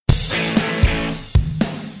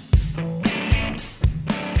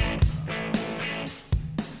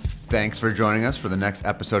Thanks for joining us for the next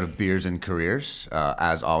episode of Beers and Careers.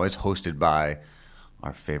 As always, hosted by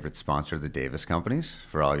our favorite sponsor, the Davis Companies.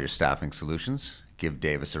 For all your staffing solutions, give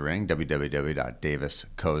Davis a ring,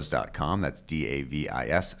 www.daviscos.com. That's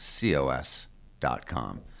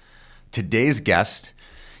DAVISCOS.com. Today's guest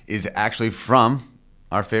is actually from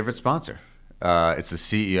our favorite sponsor. It's the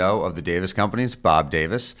CEO of the Davis Companies, Bob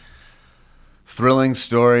Davis. Thrilling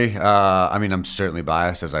story. I'm certainly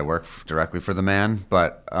biased as I work directly for the man,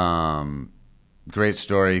 but great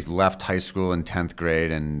story. Left high school in 10th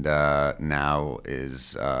grade and now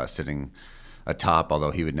is sitting atop,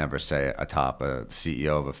 although he would never say atop, a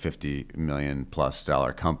CEO of a $50 million plus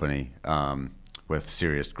company with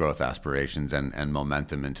serious growth aspirations and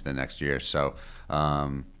momentum into the next year. So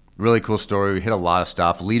really cool story. We hit a lot of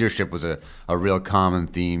stuff. Leadership was a real common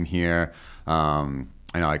theme here.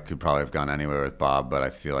 I know I could probably have gone anywhere with Bob, but I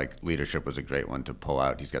feel like leadership was a great one to pull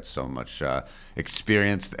out. He's got so much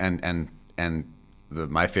experience, and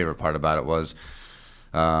my favorite part about it was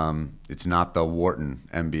it's not the Wharton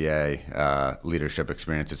MBA leadership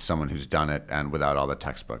experience. It's someone who's done it and without all the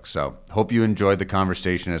textbooks. So hope you enjoyed the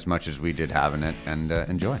conversation as much as we did having it, and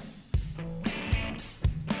enjoy.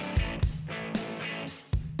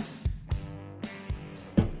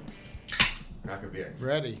 Crack a beer.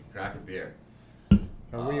 Ready. Crack a beer.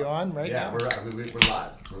 Are we on right now? Yeah, we're live.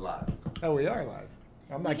 We're live. Oh, we are live.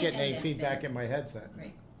 I'm not getting any feedback in my headset.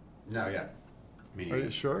 Right. No, yeah. Are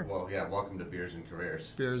you sure? Well, yeah, welcome to Beers and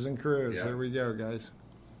Careers. Beers and Careers. Yeah. Here we go, guys.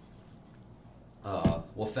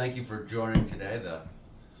 Well, thank you for joining today. The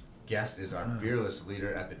guest is our fearless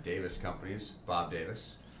leader at the Davis Companies, Bob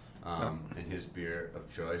Davis. And his beer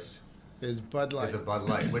of choice Is Bud Light. is a Bud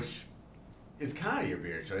Light, which is kind of your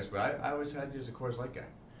beer of choice, but I always had you as a Coors Light guy.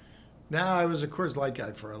 Now, I was a Coors Light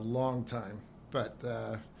guy for a long time, but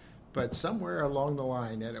somewhere along the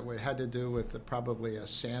line, and it had to do with probably a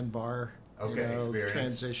sandbar Experience.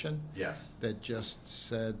 transition. Yes. That just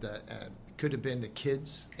said that could have been the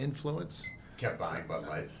kids' influence Kept buying Bud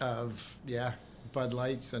Lights. of Bud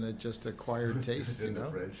Lights, and it just acquired taste. It's in the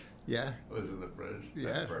fridge. Yeah. It was in the fridge.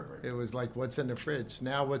 Yeah, That's perfect. it was like, what's in the fridge?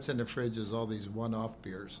 Now what's in the fridge is all these one-off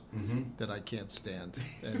beers that I can't stand.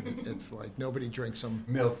 And it's like nobody drinks them.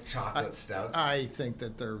 Milk chocolate stouts. I think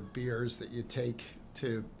that they're beers that you take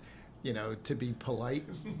to be polite.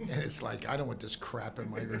 And it's like, I don't want this crap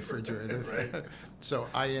in my refrigerator. Right. So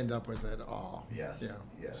I end up with it all. Yes. Yeah.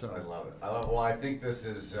 Yes. So, I love it. Well, I think this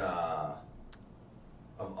is of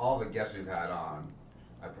all the guests we've had on,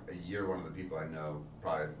 you're one of the people I know,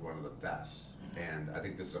 probably one of the best. And I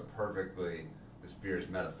think this beer is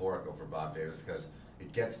metaphorical for Bob Davis because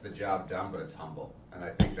it gets the job done, but it's humble. And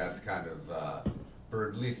I think that's kind of, for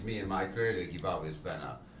at least me in my career, like you've always been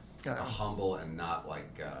a humble and not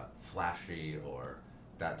like flashy or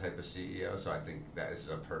that type of CEO. So I think that this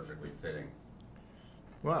is a perfectly fitting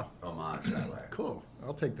homage that way. Cool.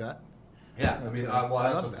 I'll take that. Yeah, That's, I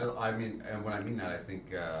love that. and when I mean that, I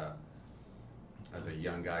think as a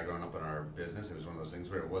young guy growing up in our business, it was one of those things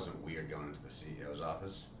where it wasn't weird going into the CEO's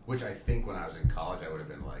office, which I think when I was in college, I would have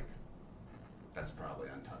been like, that's probably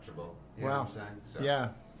untouchable. You know what I'm saying? So Yeah.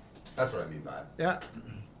 That's what I mean by it. Yeah.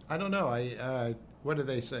 I don't know. What do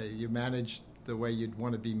they say? You manage the way you'd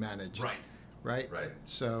want to be managed. Right? Right.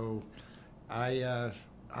 So I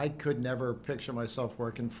could never picture myself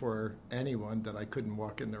working for anyone that I couldn't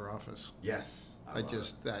walk in their office. Yes.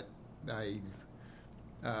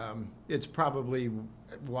 It's probably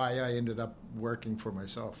why I ended up working for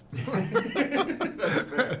myself. That's fair.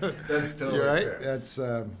 That's totally You're right. fair. That's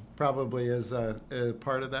probably is a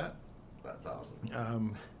part of that. That's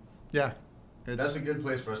awesome. Yeah. That's a good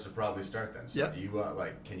place for us to probably start then. So Yeah. do you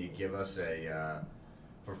can you give us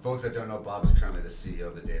for folks that don't know, Bob is currently the CEO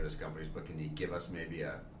of the Davis Companies, but can you give us maybe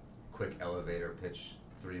a quick elevator pitch,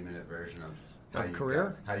 3-minute version of how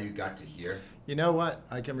you got to here? You know what?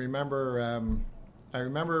 I can remember. I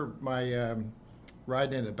remember my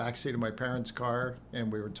riding in the backseat of my parents' car, and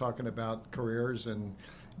we were talking about careers, and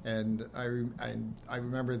I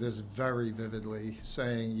remember this very vividly,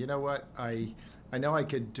 saying, you know what, I know I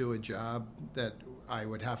could do a job that I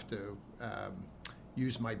would have to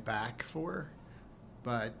use my back for,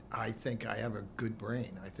 but I think I have a good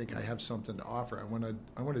brain. I think I have something to offer. I want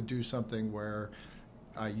to do something where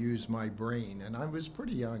I use my brain. And I was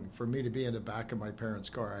pretty young. For me to be in the back of my parents'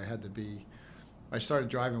 car, I started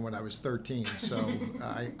driving when I was 13, so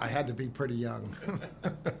I had to be pretty young.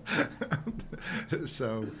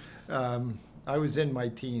 So I was in my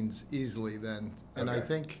teens easily then. And I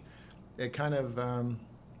think it kind of,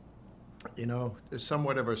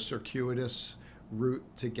 somewhat of a circuitous route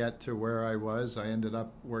to get to where I was. I ended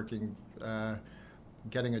up working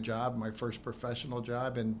getting a job, my first professional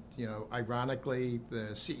job, and ironically, the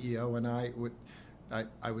CEO and I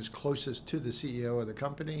was closest to the CEO of the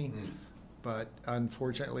company, but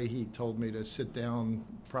unfortunately, he told me to sit down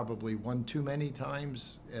probably one too many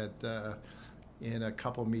times in a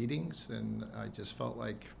couple meetings, and I just felt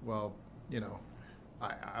like, well,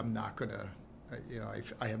 I'm not going to,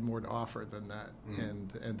 I have more to offer than that,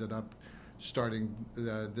 and ended up starting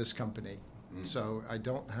this company. So I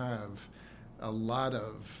don't have a lot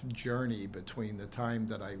of journey between the time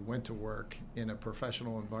that I went to work in a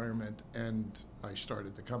professional environment and I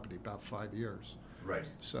started the company, about 5 years. Right.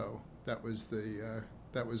 So that was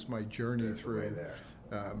my journey That's through the way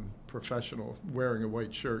there. Professional, wearing a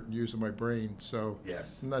white shirt and using my brain. So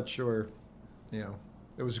Yes. I'm not sure,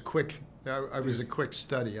 it was a quick. I was a quick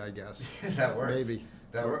study, I guess. That works. Maybe.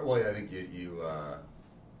 That works. Well, I think you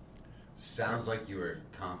sounds like you were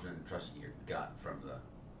confident and trusting your gut from the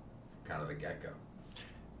kind of the get-go.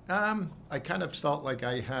 I kind of felt like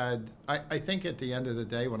I had. I think at the end of the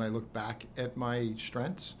day, when I look back at my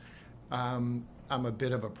strengths, I'm a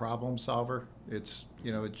bit of a problem solver. It's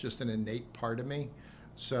it's just an innate part of me.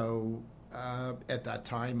 So at that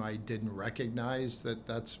time, I didn't recognize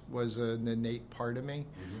that was an innate part of me.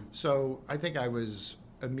 So I think I was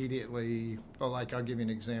immediately. Well, like I'll give you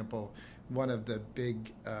an example. One of the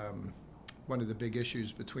big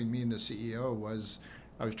issues between me and the CEO was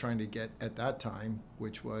I was trying to get at that time,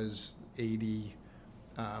 which was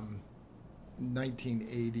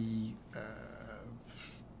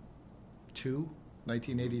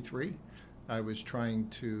 1983. I was trying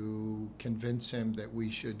to convince him that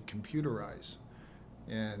we should computerize,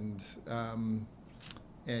 and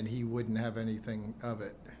he wouldn't have anything of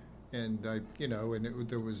it. And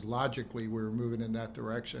there was logically we were moving in that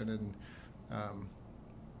direction, and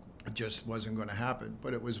it just wasn't going to happen.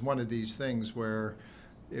 But it was one of these things where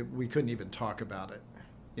we couldn't even talk about it,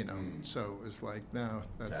 So it was like, no,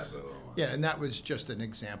 that's taboo. And that was just an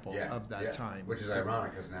example of that time. Which is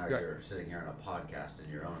ironic because now you're sitting here on a podcast in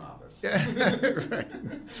your own office. Right.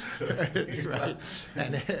 So, right.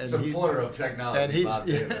 And supporter of technology, and he's, Bob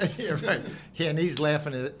Davis. Right. And he's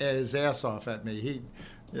laughing his ass off at me.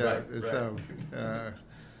 Right.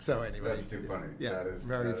 So anyway. That's too funny. Yeah, that is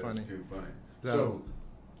very funny. Too funny. So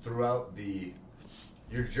throughout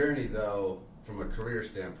your journey, though, from a career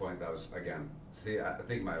standpoint, that was, again, I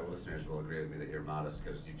think my listeners will agree with me that you're modest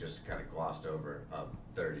because you just kind of glossed over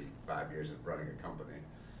 35 years of running a company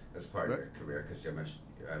as part of your career, because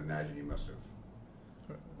I imagine you must have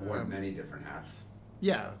worn many different hats.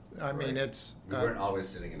 Yeah, I right? mean, it's... We weren't always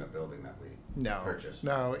sitting in a building that we purchased.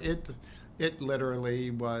 No, it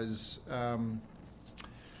literally was... I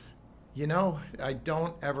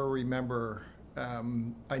don't ever remember...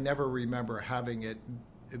 I never remember having it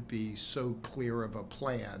be so clear of a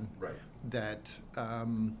plan that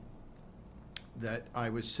I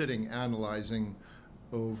was sitting analyzing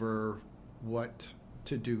over what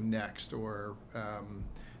to do next, or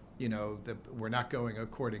we're not going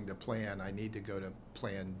according to plan. I need to go to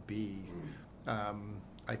plan B.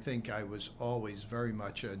 I think I was always very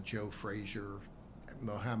much a Joe Frazier,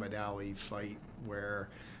 Muhammad Ali fight where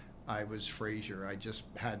I was Frazier. I just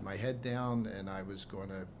had my head down and I was going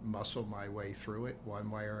to muscle my way through it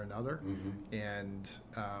one way or another. And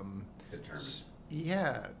determined.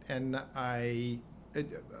 Yeah, and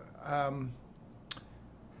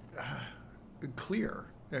clear,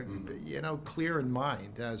 clear in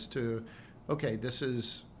mind as to, okay, this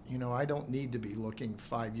is, I don't need to be looking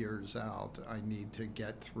 5 years out. I need to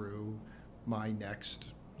get through my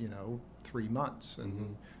next, 3 months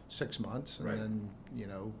and 6 months, and then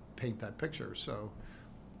paint that picture. So,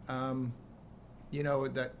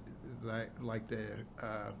 that like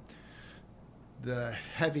the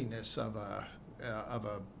heaviness of a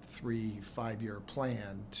 3-5 year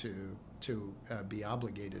plan to be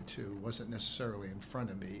obligated to wasn't necessarily in front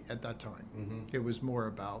of me at that time. It was more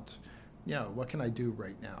about, what can I do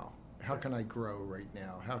right now? How can I grow right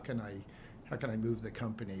now? How can I move the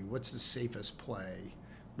company? What's the safest play?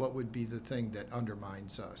 What would be the thing that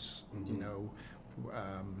undermines us?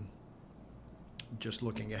 Just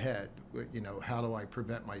looking ahead, how do I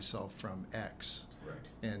prevent myself from X? Right.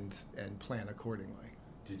 And plan accordingly.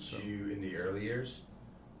 Did you, in the early years,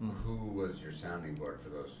 who was your sounding board for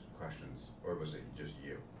those questions, or was it just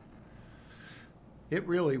you? It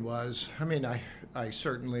really was. I mean, I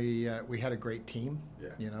certainly, we had a great team.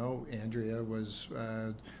 Yeah. Andrea was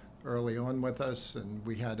early on with us, and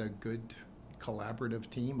we had a good collaborative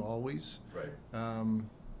team always. Right.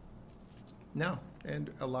 No,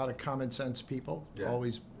 and a lot of common sense people,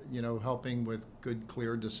 always, helping with good,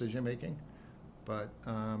 clear decision making. But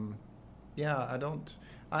I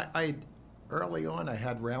early on, I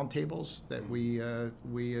had roundtables that we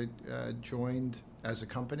joined as a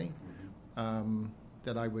company.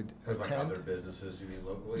 That I would With like attend. other businesses, you mean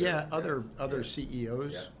locally? Yeah, Or- other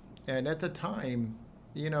CEOs. Yeah. And at the time,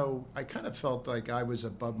 you know, I kind of felt like I was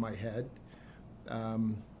above my head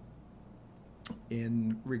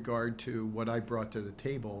in regard to what I brought to the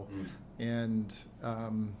table, and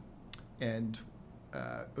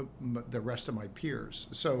the rest of my peers.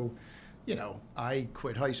 So, you know, I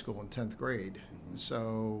quit high school in 10th grade.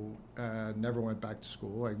 So never went back to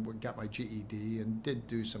school. I got my GED and did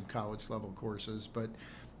do some college level courses, but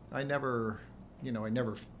I never,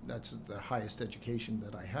 that's the highest education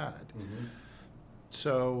that I had.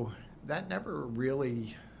 So that never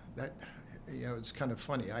really, it's kind of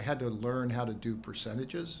funny. I had to learn how to do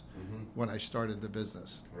percentages when I started the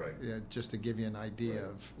business. Right. Yeah, just to give you an idea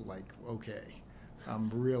of like, okay, I'm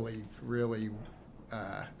really, really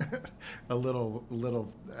a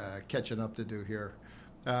little catching up to do here.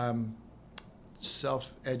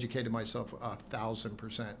 Self-educated myself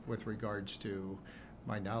 1,000% with regards to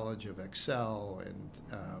my knowledge of Excel, and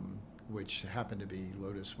which happened to be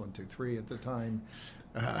Lotus 1-2-3 at the time.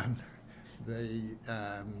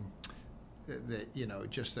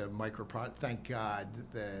 Just a thank God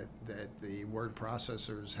that the word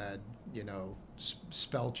processors had,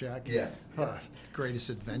 spell check. Yes. Greatest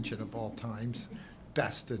invention of all times.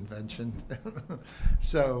 Best invention.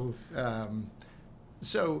 So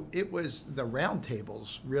it was the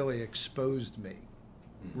roundtables really exposed me,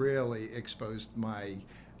 really exposed my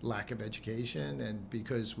lack of education, and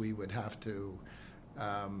because we would have to,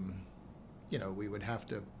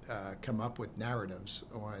 come up with narratives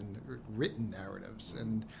written narratives,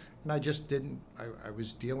 and I just didn't. I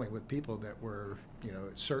was dealing with people that were,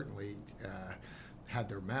 certainly. Had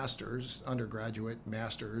their masters, undergraduate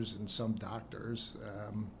masters, and some doctors.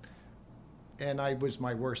 And I was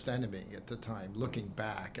my worst enemy at the time. Looking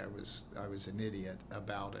back, I was an idiot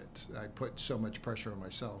about it. I put so much pressure on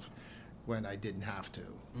myself when I didn't have to.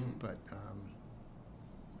 But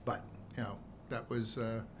that was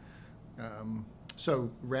so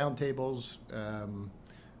roundtables,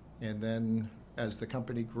 and then as the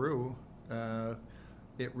company grew,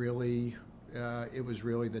 it was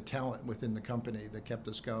really the talent within the company that kept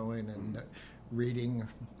us going, and reading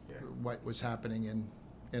what was happening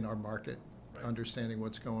in our market, understanding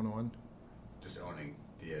what's going on. Just owning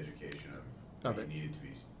the education of what you needed to be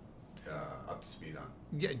up to speed on.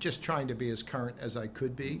 Yeah, just trying to be as current as I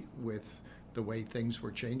could be with the way things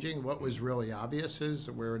were changing. What was really obvious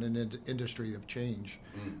is we're in an industry of change.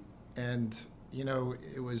 And,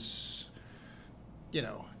 it was,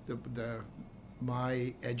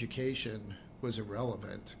 my education was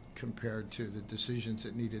irrelevant compared to the decisions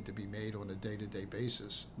that needed to be made on a day-to-day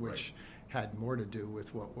basis, which had more to do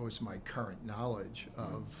with what was my current knowledge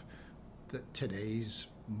of today's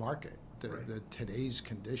market, the today's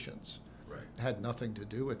conditions. It had nothing to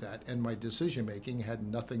do with that, and my decision making had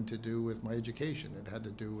nothing to do with my education. It had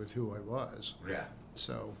to do with who I was. Yeah.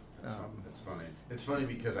 So that's funny. It's funny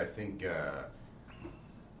because I think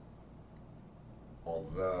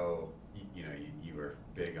although you were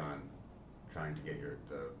big on trying to get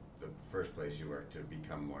the first place you worked to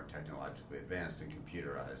become more technologically advanced and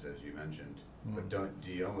computerized, as you mentioned. But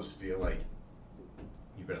do you almost feel like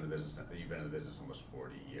you've been in the business almost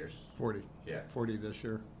 40 years? 40. Yeah. 40 this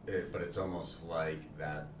year. But it's almost like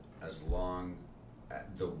that, as long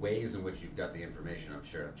the ways in which you've got the information, I'm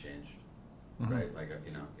sure, have changed. Right? Like,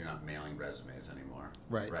 you're not mailing resumes anymore.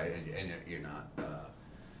 Right. Right? And you're not,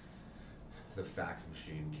 the fax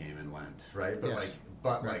machine came and went, right? But Yes.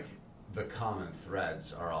 like the common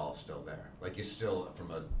threads are all still there. Like, you still,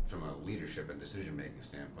 from a leadership and decision making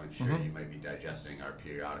standpoint, sure, you might be digesting our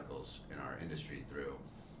periodicals in our industry through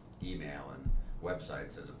email and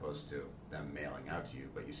websites as opposed to them mailing out to you,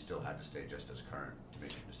 but you still had to stay just as current to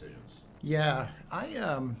make your decisions. Yeah,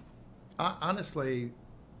 honestly,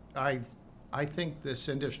 I think this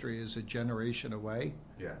industry is a generation away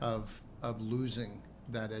of losing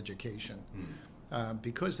that education.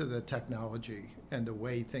 Because of the technology and the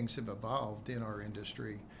way things have evolved in our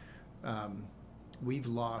industry, we've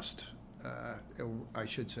lost, I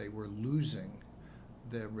should say, we're losing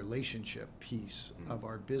the relationship piece of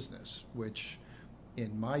our business, which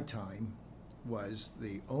in my time was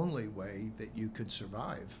the only way that you could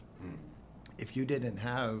survive. If you didn't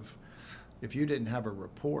have a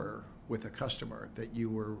rapport with a customer that you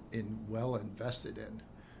were well invested in,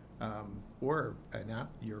 or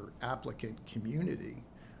your applicant community,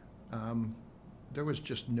 there was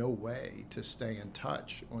just no way to stay in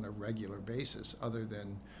touch on a regular basis other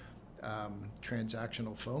than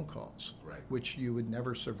transactional phone calls, Right. which you would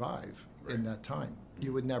never survive in Right. that time.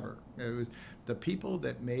 You would never. It was, the people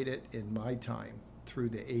that made it in my time through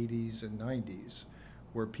the 80s and 90s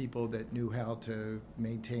were people that knew how to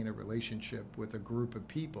maintain a relationship with a group of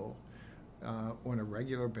people on a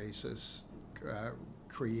regular basis,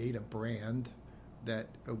 create a brand that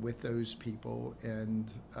with those people,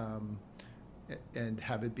 and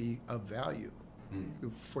have it be of value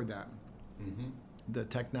for them. Mm-hmm. The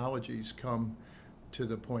technologies come to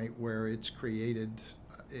the point where it's created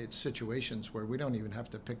it's situations where we don't even have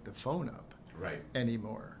to pick the phone up Right.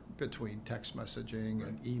 anymore between text messaging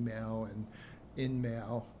and email and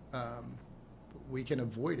in-mail. We can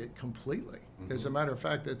avoid it completely. As a matter of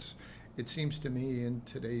fact, it seems to me in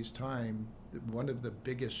today's time that one of the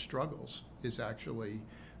biggest struggles is actually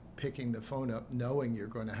picking the phone up, knowing you're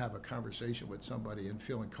going to have a conversation with somebody and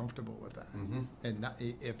feeling comfortable with that. And not,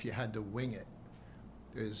 if you had to wing it,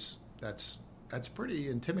 that's pretty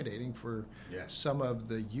intimidating for Yeah. some of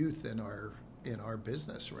the youth in our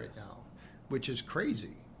business right now, which is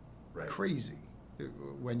crazy. Right. Crazy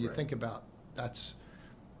when you Right. think about that's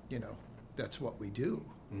what we do.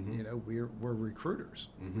 We're recruiters.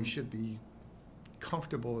 We should be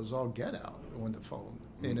comfortable as all get out on the phone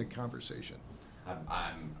in a conversation.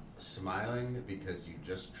 I'm smiling because you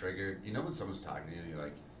just triggered. You know when someone's talking to you, and you're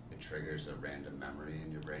like, it triggers a random memory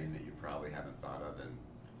in your brain that you probably haven't thought of, and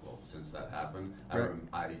well, since that happened,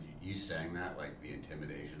 Right. You saying that, like the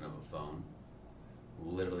intimidation of a phone,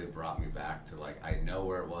 literally brought me back to like I know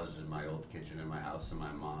where it was in my old kitchen in my house, and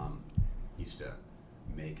my mom used to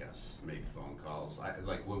make us make phone calls.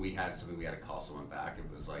 Like when we had something we had to call someone back,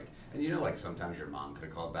 it was like, and like sometimes your mom could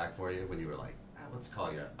have called back for you when you were like, let's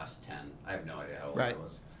call you us 10. I have no idea how old I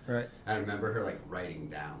was. Right. And I remember her like writing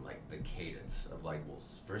down like the cadence of like, well,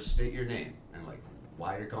 first state your name and like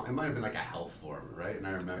why you're calling. It might have been like a health form, right? And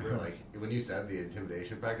I remember like when you said the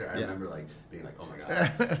intimidation factor, I remember like being like, oh my god,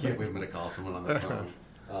 I can't believe I'm gonna call someone on the phone.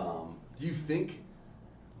 Do you think,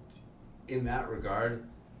 in that regard,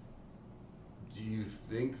 do you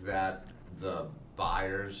think that the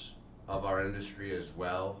buyers of our industry as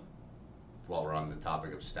well, while we're on the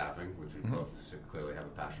topic of staffing, which we both clearly have a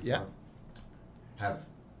passion for,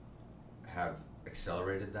 have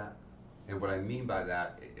accelerated that? And what I mean by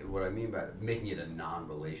making it a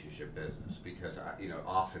non-relationship business, because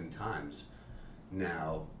oftentimes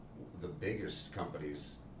now the biggest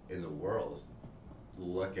companies in the world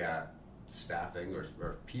look at staffing or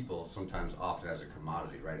people sometimes often as a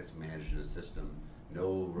commodity, right? It's managed in a system,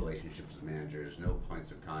 no relationships with managers, no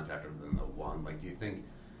points of contact other than the one. Like, do you think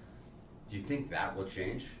that will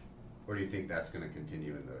change, or do you think that's going to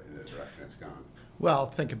continue in the direction it's gone? Well,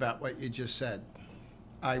 think about what you just said.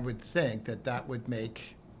 I would think that would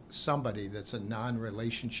make somebody that's a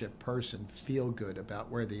non-relationship person feel good about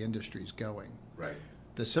where the industry's going. Right.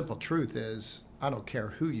 The simple truth is, I don't care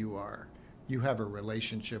who you are, you have a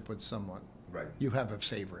relationship with someone. Right. You have a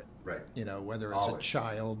favorite. Right. Whether it's Always. a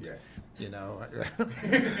child,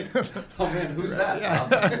 Oh man, who's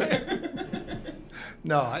that?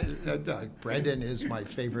 No, Brendan is my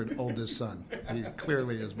favorite oldest son. He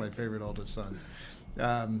clearly is my favorite oldest son.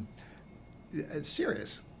 It's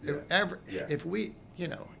serious. If we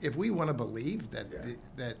want to believe that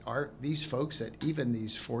these folks at even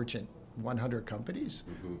these Fortune 100 companies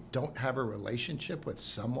don't have a relationship with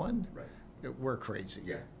someone, we're crazy.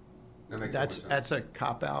 Yeah. That makes so much sense. That's a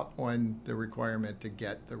cop-out on the requirement to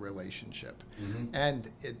get the relationship.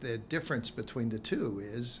 And the difference between the two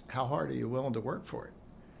is how hard are you willing to work for it?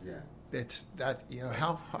 Yeah. It's that,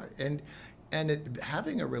 how hard, and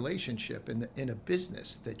having a relationship in a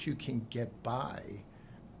business that you can get by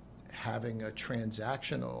having it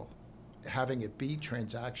be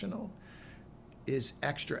transactional is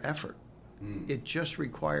extra effort. It just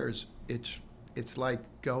requires, it's like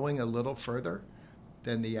going a little further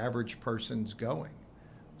than the average person's going.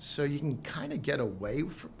 So you can kind of get away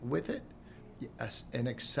with it, an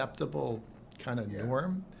acceptable kind of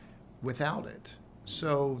norm without it.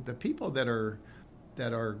 So the people that are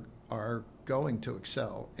going to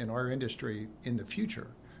excel in our industry in the future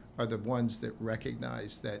are the ones that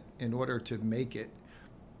recognize that in order to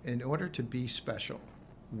be special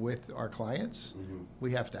with our clients, we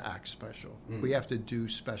have to act special. We have to do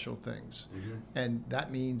special things. And that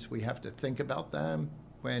means we have to think about them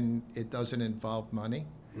when it doesn't involve money.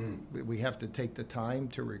 We have to take the time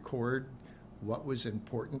to record what was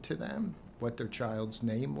important to them, what their child's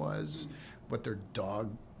name was, what their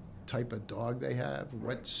type of dog they have,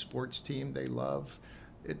 what sports team they love.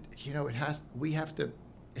 It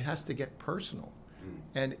has to get personal.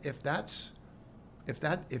 And if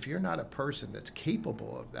you're not a person that's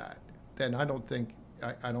capable of that, then I don't think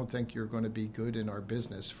I don't think you're going to be good in our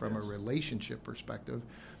business from a relationship perspective.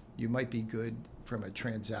 You might be good from a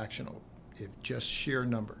transactional, if just sheer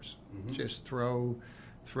numbers. Just throw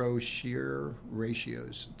sheer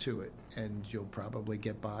ratios to it, and you'll probably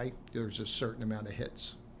get by. There's a certain amount of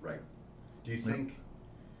hits. Right. Do you think,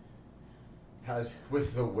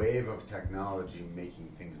 with the wave of technology making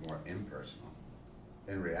things more impersonal,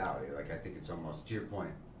 in reality, like I think it's almost, to your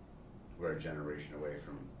point, we're a generation away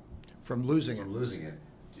from losing it.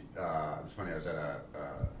 It was funny, I was at a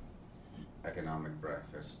economic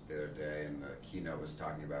breakfast the other day, and the keynote was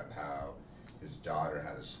talking about how his daughter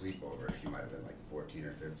had a sleepover. She might have been like 14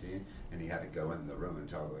 or 15, and he had to go in the room and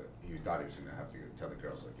he thought he was going to have to tell the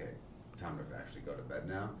girls, like, hey, time to actually go to bed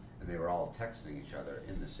now. And they were all texting each other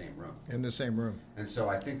in the same room. In the same room. And so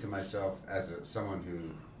I think to myself, as someone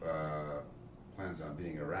who plans on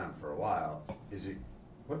being around for a while,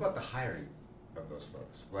 what about the hiring of those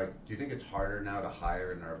folks? Like, do you think it's harder now to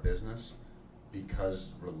hire in our business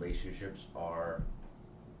because relationships are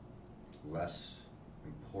less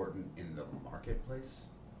important in the marketplace?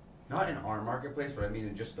 Not in our marketplace, but I mean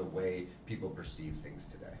in just the way people perceive things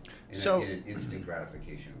today in an instant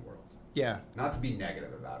gratification world. Yeah. Not to be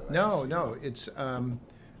negative about it. No. It's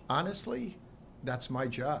honestly, that's my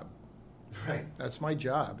job. Right. That's my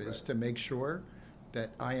job, is to make sure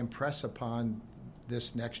that I impress upon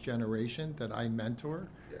this next generation that I mentor,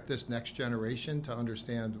 this next generation, to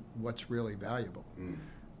understand what's really valuable.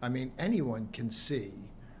 I mean, anyone can see,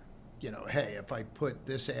 hey, if I put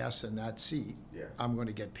this ass in that seat, I'm going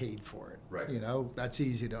to get paid for it. Right. That's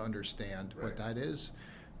easy to understand what that is.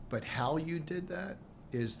 But how you did that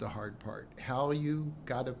is the hard part. How you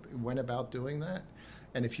went about doing that.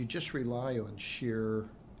 And if you just rely on sheer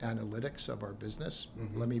analytics of our business,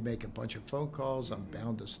 let me make a bunch of phone calls, I'm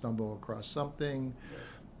bound to stumble across something.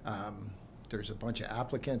 There's a bunch of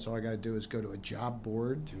applicants. All I got to do is go to a job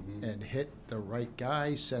board and hit the right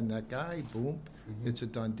guy, send that guy, boom, it's a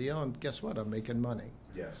done deal. And guess what? I'm making money.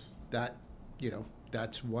 Yes.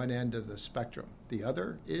 That's one end of the spectrum. The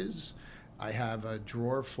other is I have a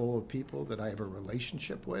drawer full of people that I have a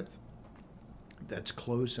relationship with, that's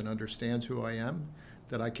close and understands who I am,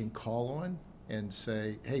 that I can call on and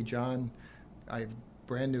say, hey, John, I have a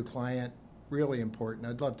brand new client, really important.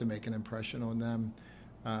 I'd love to make an impression on them.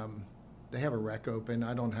 They have a rec open.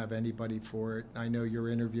 I don't have anybody for it. I know you're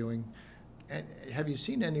interviewing. And have you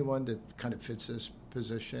seen anyone that kind of fits this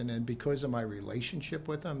position? And because of my relationship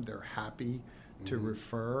with them, they're happy to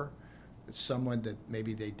refer someone that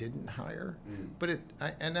maybe they didn't hire. But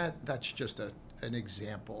that's just an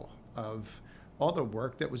example of all the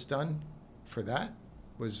work that was done for that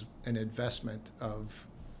was an investment of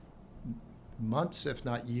months, if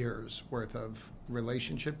not years, worth of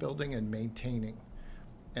relationship building and maintaining.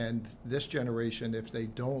 And this generation, if they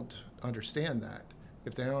don't understand that,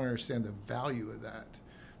 if they don't understand the value of that,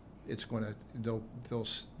 it's going to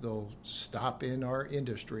they'll stop in our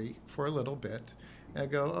industry for a little bit and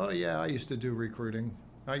go, oh yeah, I used to do recruiting.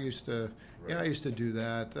 I used to do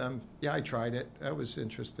that. I tried it. That was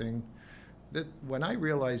interesting. That when I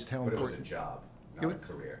realized how important. But it was a job, not a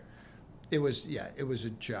career. It was a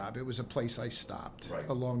job. It was a place I stopped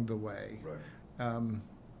along the way. Right.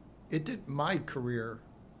 It did my career.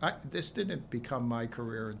 This didn't become my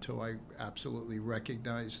career until I absolutely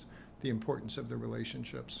recognized the importance of the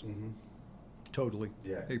relationships. Totally.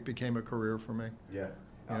 Yeah. It became a career for me. Yeah.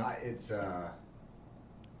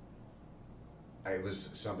 It was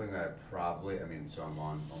something that so I'm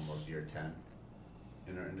on almost year 10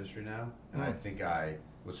 in our industry now, and I think I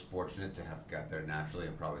was fortunate to have got there naturally,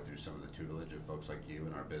 and probably through some of the tutelage of folks like you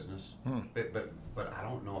in our business. But I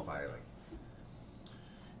don't know if I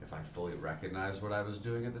fully recognized what I was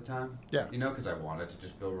doing at the time. Yeah. Because I wanted to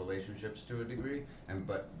just build relationships to a degree,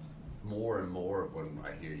 but more and more of when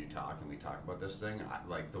I hear you talk and we talk about this thing,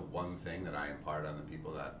 the one thing that I impart on the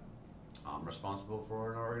people that I'm responsible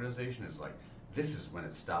for in our organization is this is when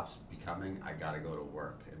it stops becoming I got to go to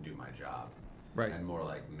work and do my job. Right. And more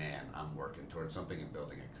like, man, I'm working towards something and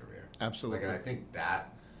building a career. Absolutely. And I think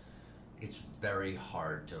that it's very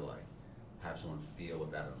hard to have someone feel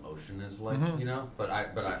what that emotion is like, But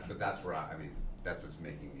that's where that's what's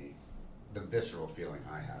making me the visceral feeling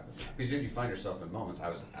I have. Because then you find yourself in moments. I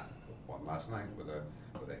was at one last night with a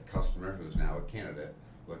customer who's now a candidate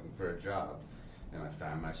looking for a job, and I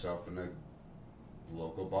found myself in a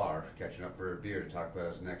local bar, catching up for a beer to talk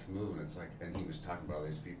about his next move, and it's like, and he was talking about all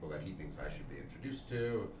these people that he thinks I should be introduced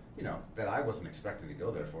to, you know, that I wasn't expecting to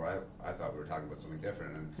go there for. I thought we were talking about something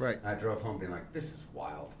different, and Right. I drove home being like, this is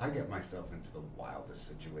wild. I get myself into the wildest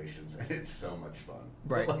situations, and it's so much fun.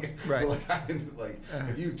 Right. But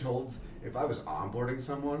if I was onboarding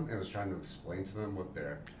someone and was trying to explain to them what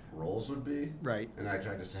their roles would be, Right. and I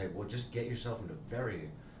tried to say, well, just get yourself into very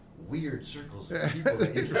weird circles of people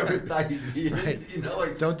that you never thought you'd be Right. into, you know,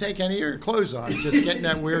 like, Don't take any of your clothes off. Just get in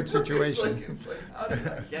that weird situation. it's like, how did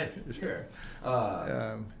I get here?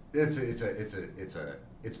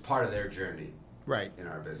 It's part of their journey Right. in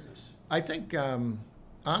our business. I think,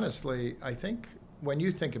 honestly, I think when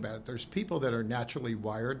you think about it, there's people that are naturally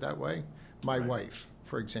wired that way. My Right. wife,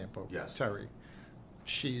 for example, Yes. Terry,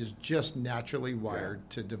 she's just naturally wired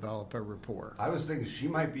to develop a rapport. I was thinking she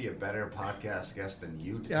might be a better podcast guest than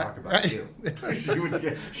you to Yeah, talk about right. you.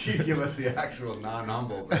 She'd give us the actual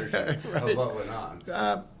non-humble version Right. of what went on.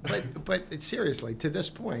 But seriously, to this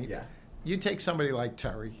point, Yeah. you take somebody like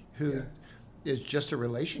Terry, who is just a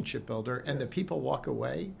relationship builder, and the Yes. people walk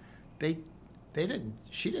away,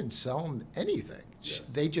 she didn't sell them anything. Yes.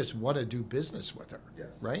 They just want to do business with her, Yes.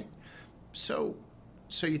 right? So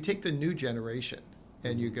you take the new generation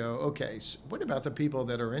and you go, okay, so what about the people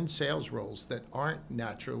that are in sales roles that aren't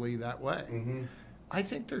naturally that way? Mm-hmm. I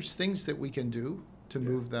think there's things that we can do to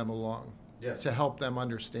move them along, Yes. to help them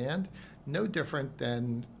understand. No different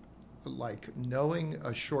than like knowing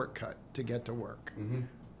a shortcut to get to work. Mm-hmm.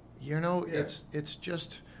 You know, Yeah. it's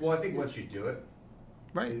just Well, I think once you do it,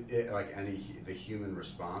 right. like the human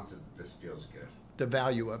response is, this feels good. The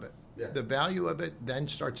value of it. Yeah. The value of it then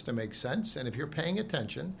starts to make sense. And if you're paying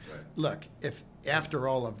attention, Right. look, if after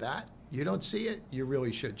all of that you don't see it, you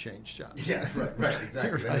really should change jobs. Yeah, right,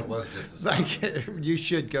 exactly. Then Right. it was just a Like you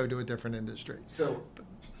should go to a different industry. So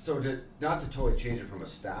not to totally change it from a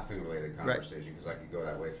staffing related conversation, because I could go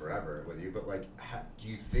that way forever with you, but like, do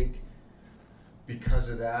you think because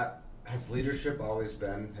of that, has leadership always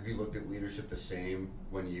been, have you looked at leadership the same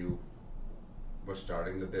when you were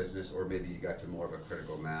starting the business, or maybe you got to more of a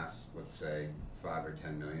critical mass, let's say 5 or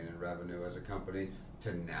 10 million in revenue as a company,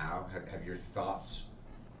 to now? Have your thoughts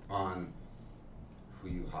on who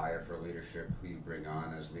you hire for leadership, who you bring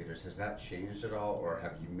on as leaders, has that changed at all, or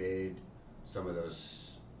have you made some of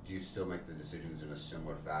those, do you still make the decisions in a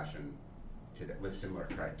similar fashion with similar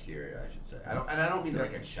criteria, I should say? I don't mean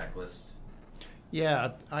like a checklist.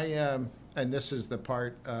 Yeah, and this is the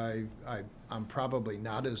part I'm probably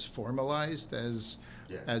not as formalized as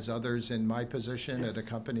others in my position at a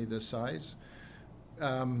company this size.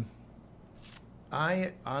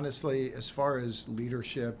 I honestly, as far as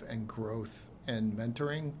leadership and growth and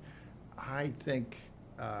mentoring, I think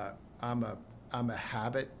I'm a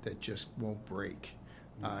habit that just won't break.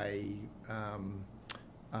 I'm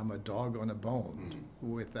a dog on a bone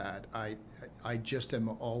with that. I just am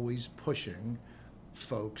always pushing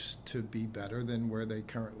folks to be better than where they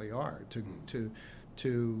currently are.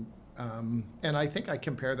 And I think I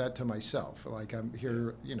compare that to myself. Like I'm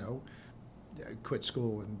here, I quit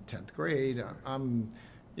school in 10th grade.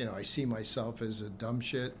 I see myself as a dumb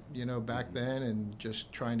shit, back then, and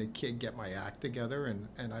just trying to get my act together.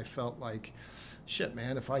 And I felt like, shit,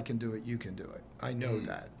 man, if I can do it, you can do it. I know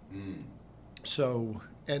that. So,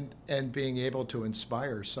 and being able to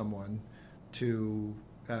inspire someone to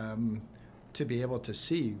be able to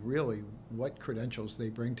see really what credentials they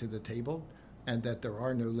bring to the table, and that there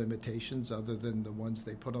are no limitations other than the ones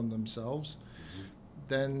they put on themselves,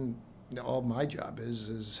 then all my job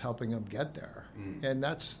is helping them get there. And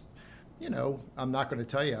that's, I'm not going to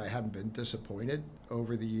tell you I haven't been disappointed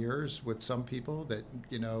over the years with some people that,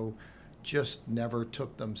 just never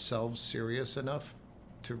took themselves serious enough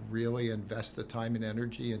to really invest the time and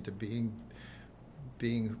energy into being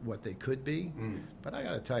what they could be. But I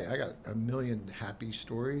got to tell you, I got a million happy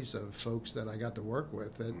stories of folks that I got to work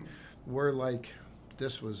with that were like,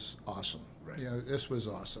 this was awesome. Right. This was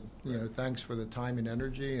awesome. Right. Thanks for the time and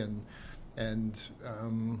energy and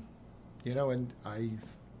I,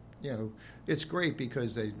 it's great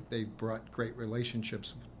because they brought great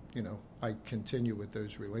relationships. I continue with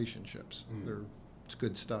those relationships. It's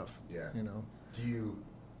good stuff. Yeah. Do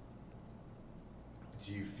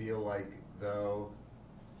you feel like, though,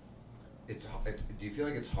 do you feel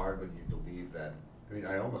like it's hard when you believe that? I mean,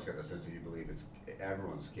 I almost get the sense that you believe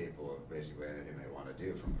everyone's capable of basically anything they want to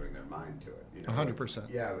do from putting their mind to it. 100%.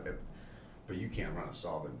 Yeah, but you can't run a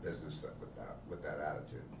solvent business with that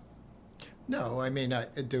attitude. No, I mean,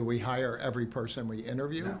 do we hire every person we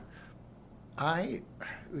interview? No.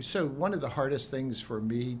 So one of the hardest things for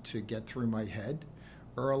me to get through my head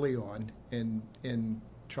early on in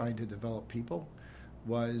trying to develop people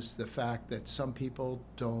was the fact that some people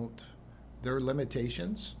don't, their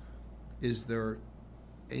limitations is their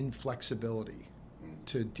inflexibility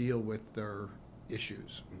to deal with their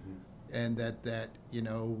issues. And that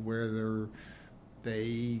where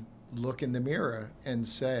they look in the mirror and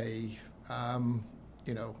say,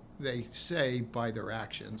 they say by their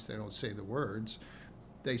actions, they don't say the words,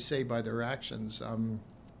 they say by their actions,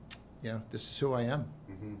 this is who I am.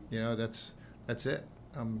 That's it.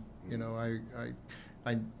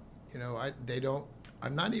 They don't.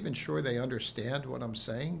 I'm not even sure they understand what I'm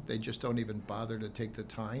saying. They just don't even bother to take the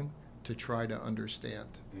time to try to understand.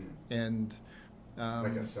 And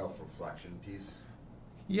like a self-reflection piece.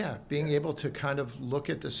 Yeah, being able to kind of look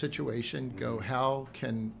at the situation, go,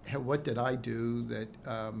 what did I do that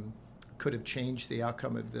could have changed the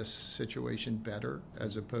outcome of this situation better,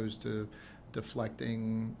 as opposed to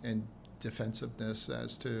deflecting and defensiveness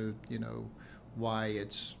as to why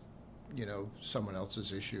it's someone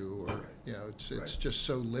else's ise or it's just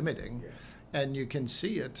so limiting. And you can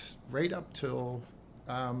see it right up till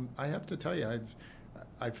I have to tell you,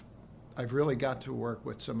 I've really got to work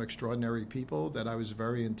with some extraordinary people that I was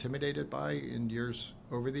very intimidated by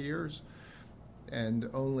over the years, and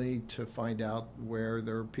only to find out where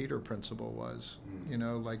their Peter principle was.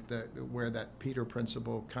 Where that Peter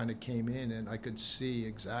principle kind of came in, and I could see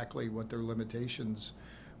exactly what their limitations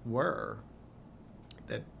were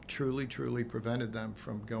that truly, truly prevented them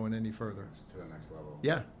from going any further. To the next level.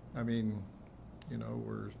 Yeah. I mean,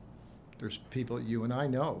 there's people you and I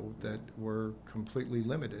know that were completely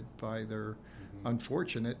limited by their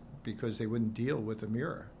unfortunate because they wouldn't deal with the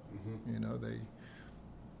mirror.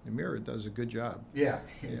 The mirror does a good job. Yeah,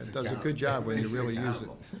 it does a good job when you really use it.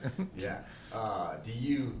 Yeah.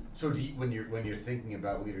 When you're thinking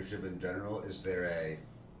about leadership in general, is there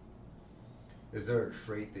a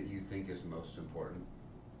trait that you think is most important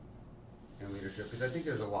in leadership? Because I think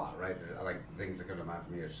there's a lot, right? Like things that come to mind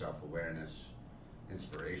for me are self-awareness,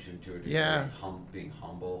 inspiration to a degree, being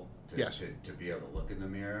humble to be able to look in the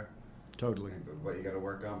mirror. Totally. What you got to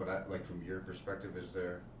work on, but from your perspective, is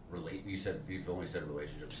there you said you've only said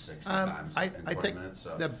relationships 60 times in 20 minutes.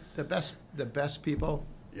 So the best people,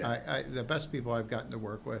 the best people I've gotten to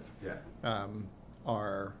work with,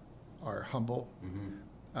 are humble,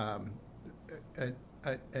 an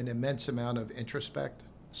immense amount of introspect.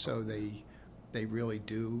 So they really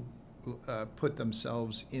do put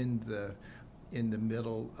themselves in the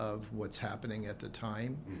middle of what's happening at the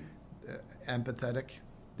time. Empathetic.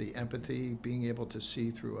 The empathy, being able to see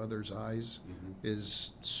through others' eyes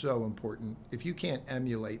is so important. If you can't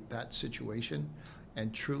emulate that situation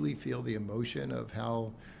and truly feel the emotion of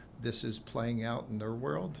how this is playing out in their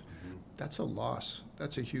world, that's a loss.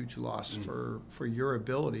 That's a huge loss for your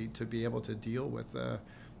ability to be able to deal with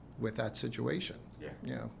that situation.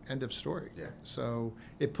 End of story. So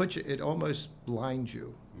it almost blinds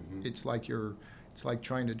you. It's like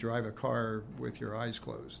trying to drive a car with your eyes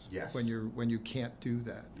closed. When you can't do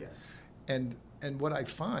that. And what I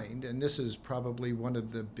find, and this is probably one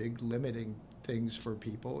of the big limiting things for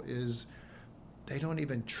people, is they don't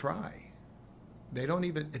even try.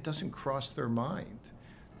 It doesn't cross their mind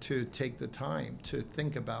to take the time to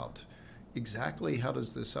think about exactly how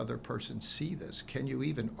does this other person see this? Can you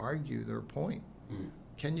even argue their point?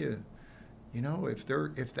 Can you,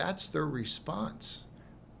 if that's their response,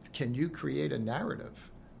 can you create a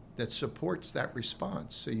narrative that supports that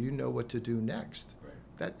response so you know what to do next?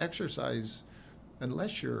 That exercise,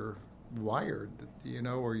 unless you're wired,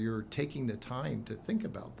 or you're taking the time to think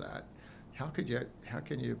about that, how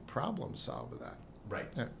can you problem solve that? Right.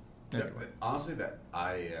 Anyway. Honestly, that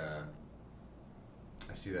I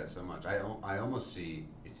see that so much. I almost see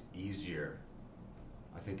it's easier.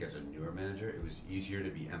 I think as a newer manager, it was easier to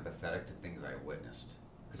be empathetic to things I witnessed,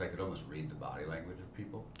 because I could almost read the body language of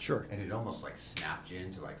people. Sure. And it almost snapped you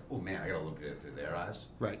into oh man, I got to look at it through their eyes.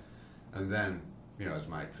 Right. And then, as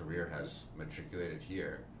my career has matriculated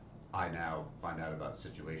here, I now find out about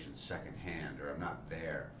situations secondhand, or I'm not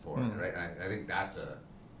there for it, right? And I think I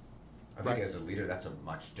think as a leader, that's a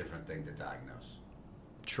much different thing to diagnose.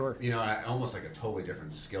 Sure. Almost like a totally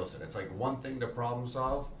different skill set. It's like one thing to problem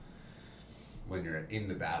solve when you're in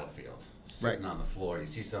the battlefield, sitting on the floor, you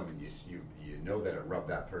see someone, you know that it rubbed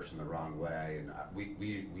that person the wrong way, and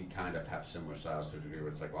we kind of have similar styles to a degree where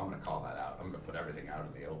it's like, well, I'm going to call that out. I'm going to put everything out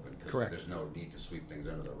in the open because there's no need to sweep things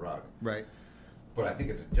under the rug. Right. But I think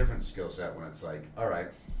it's a different skill set when it's like, all right,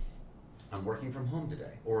 I'm working from home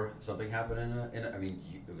today, or something happened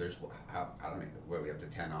there's, I don't know, where we have to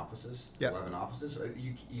 10 offices, 11 offices.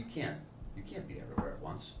 You can't be everywhere at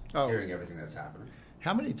once, hearing everything that's happening.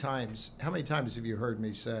 How many times have you heard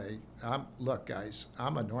me say, "Look, guys,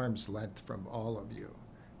 I'm an arm's length from all of you.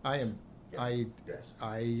 I am, Yes.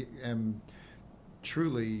 I am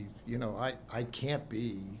truly, I can't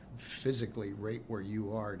be physically right where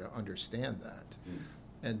you are to understand that."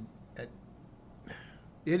 And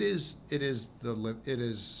it is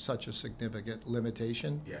such a significant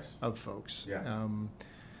limitation Yes. of folks. Yeah.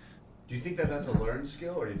 Do you think that that's a learned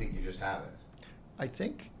skill, or do you think you just have it? I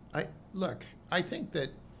think that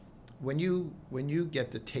when you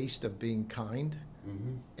get the taste of being kind,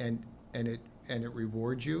 and it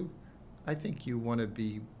rewards you, I think you want to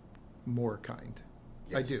be more kind.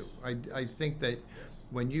 Yes. I do. I think that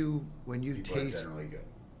when you People taste, are generally good.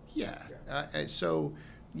 yeah. So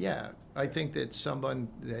yeah, I think that someone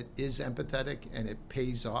that is empathetic and it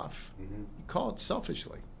pays off, you call it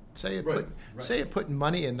selfishly. Say it putting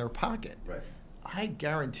money in their pocket. Right. I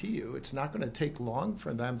guarantee you, it's not going to take long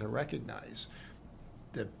for them to recognize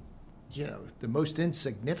that, the most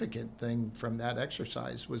insignificant thing from that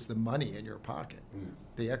exercise was the money in your pocket.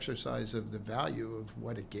 The exercise of the value of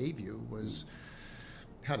what it gave you was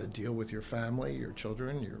how to deal with your family, your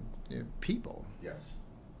children, your people. Yes.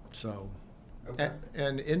 So, Okay.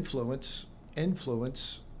 and influence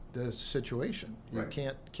the situation. You Right.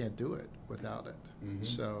 can't do it without it. Mhm.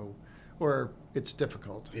 So, or it's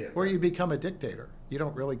difficult. Yeah, or right. you become a dictator. You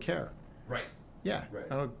don't really care. Right. Yeah. Right.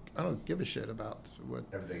 I don't give a shit about what.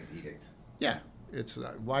 Everything's edict. Yeah. It's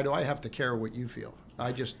why do I have to care what you feel?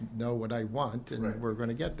 I just know what I want, and Right. we're going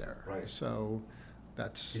to get there. Right. So,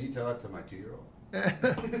 that's. Can you tell that to my 2-year-old?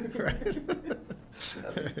 Right.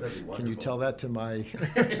 That'd be wonderful. Can you tell that to my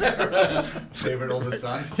Favorite oldest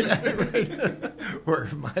son? Yeah,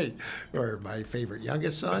 right. or my favorite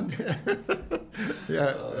youngest son?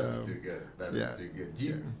 Yeah. Oh, that's too good. That yeah. is too good.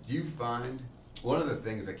 Do you find one of the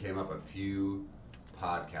things that came up a few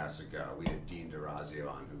podcasts ago? We had Dean DeRazio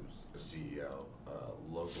on, who's a CEO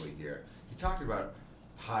locally here. He talked about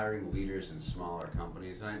hiring leaders in smaller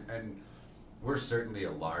companies, and we're certainly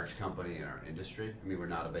a large company in our industry. I mean, we're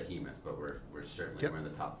not a behemoth, but we're certainly Yep. we're in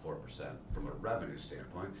the top 4% from a revenue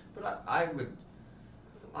standpoint. But I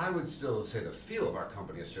would still say the feel of our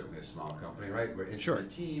company is certainly a small company, right? We're intimate Sure.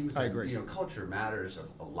 teams. I and, agree. Culture matters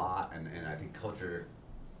a lot, and I think culture,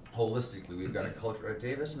 holistically, we've got a culture at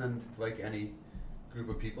Davis, and then like any group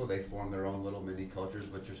of people, they form their own little mini cultures,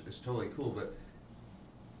 which is totally cool. But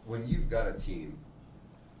when you've got a team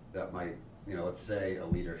that might, let's say a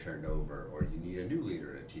leader turned over, or you need a new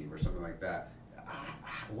leader in a team, or something like that,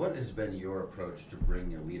 what has been your approach to bring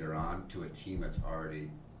your leader on to a team that's already,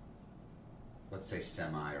 let's say,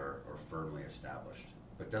 semi or firmly established,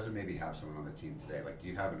 but doesn't maybe have someone on the team today? Like, do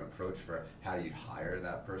you have an approach for how you'd hire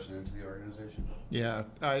that person into the organization? Yeah.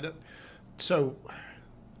 So,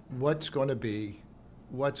 what's going to be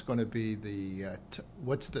the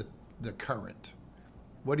what's the current?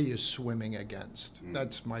 What are you swimming against?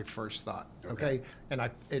 That's my first thought. Okay, and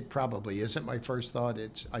it probably isn't my first thought.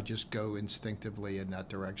 I just go instinctively in that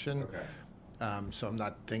direction. Okay. So I'm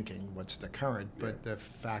not thinking what's the current, but the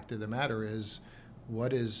fact of the matter is,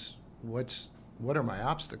 what are my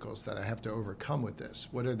obstacles that I have to overcome with this?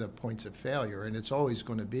 What are the points of failure? And it's always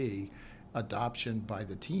going to be adoption by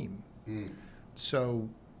the team. So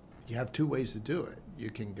you have two ways to do it. You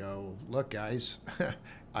can go, look, guys,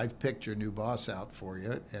 I've picked your new boss out for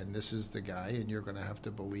you, and this is the guy, and you're going to have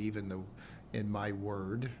to believe in my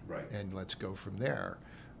word, Right. and let's go from there.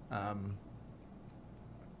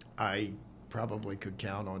 I probably could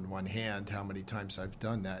count on one hand how many times I've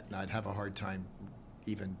done that, and I'd have a hard time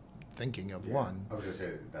even thinking of one. I was going to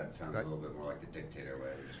say that sounds a little bit more like the dictator way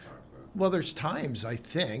we just talked about. Well, there's times, I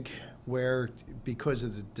think, where because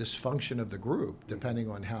of the dysfunction of the group, depending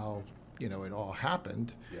on how it all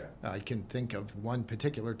happened, I can think of one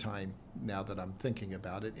particular time now that I'm thinking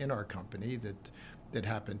about it in our company that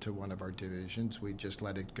happened to one of our divisions. We just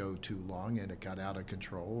let it go too long, and it got out of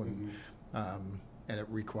control, and it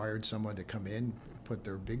required someone to come in, put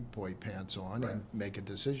their big boy pants on, and make a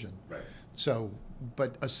decision. Right. So,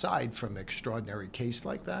 but aside from extraordinary case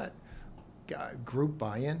like that, group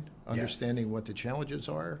buy-in, understanding what the challenges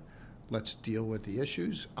are, let's deal with the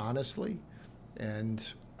issues honestly,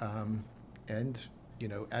 and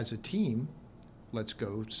as a team, let's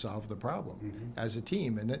go solve the problem as a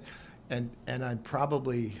team. And I'd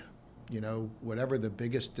probably, whatever the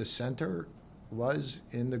biggest dissenter was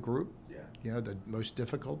in the group, the most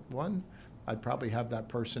difficult one, I'd probably have that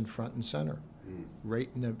person front and center, right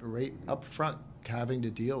up front, having to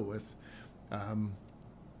deal with and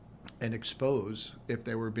expose if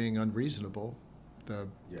they were being unreasonable,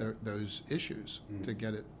 those issues to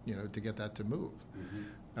get it, to get that to move.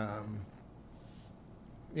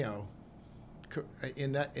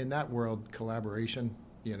 in that world, collaboration,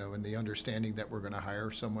 and the understanding that we're going to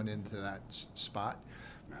hire someone into that spot,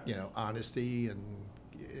 honesty, and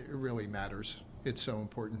it really matters. It's so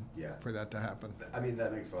important for that to happen. I mean,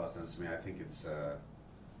 that makes a lot of sense to me. I think it's,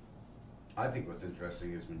 I think what's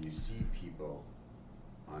interesting is when you see people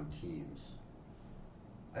on teams,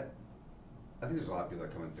 I think there's a lot of people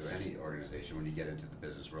that come into any organization when you get into the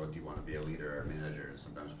business world, you want to be a leader or a manager, and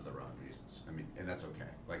sometimes for the wrong reasons. I mean, and that's okay.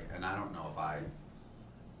 And I don't know if I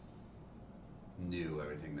knew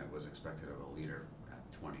everything that was expected of a leader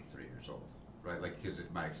at 23 years old, right? Because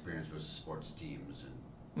my experience was sports teams,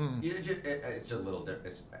 and it's a little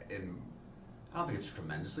different. I don't think it's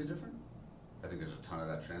tremendously different. I think there's a ton of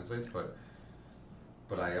that translates, but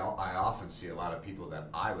I often see a lot of people that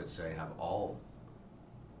I would say have all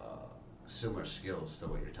similar skills to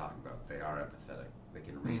what you're talking about. They are empathetic. They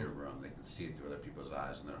can read a room. They can see it through other people's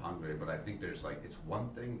eyes, and they're hungry. But I think there's it's one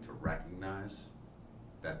thing to recognize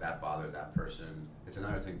that bothered that person. It's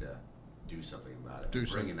another thing to do something about it.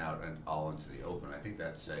 Bring it out and all into the open. I think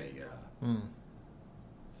that's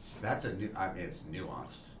that's a new. I mean, it's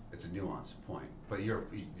nuanced. It's a nuanced point. But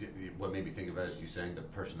what made me think of it is you saying the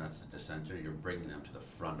person that's the dissenter, you're bringing them to the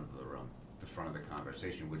front of the room, the front of the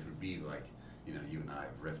conversation, which would be you and I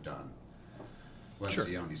have riffed on.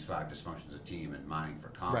 Lencioni's 5 dysfunctions of team and mining for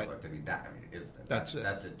conflict. Right. That's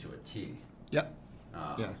it to a T. Yep.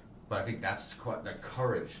 But I think that's quite the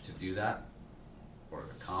courage to do that, or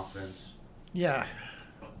the confidence. Yeah.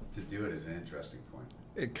 To do it is an interesting point.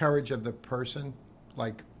 Courage of the person,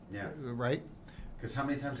 right? Because how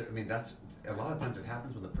many times? I mean, that's a lot of times it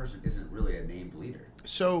happens when the person isn't really a named leader.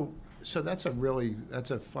 So that's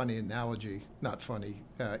a funny analogy. Not funny,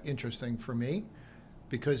 interesting for me.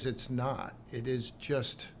 Because it's not. It is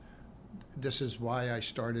just, this is why I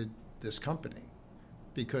started this company.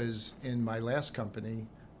 Because in my last company,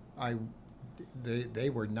 they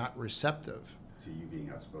were not receptive to you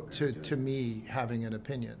being outspoken. To me having an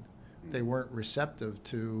opinion. Mm-hmm. They weren't receptive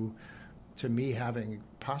to me having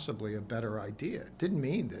possibly a better idea. It didn't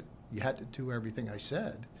mean that you had to do everything I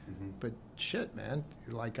said. Mm-hmm. But shit, man,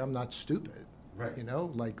 I'm not stupid. Right.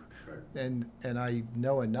 Right. And I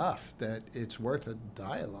know enough that it's worth a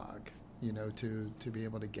dialogue, to be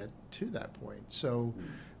able to get to that point. So,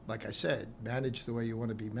 like I said, manage the way you want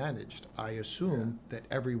to be managed. I assume that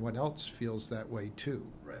everyone else feels that way too.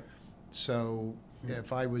 Right. So,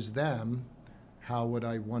 if I was them, how would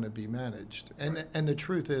I want to be managed? And the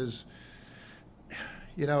truth is,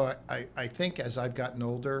 I think as I've gotten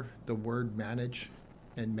older, the word manage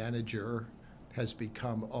and manager has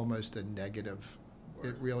become almost a negative.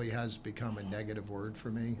 It really has become a negative word for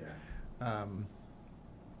me. Yeah.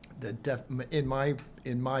 In my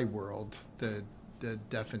world, the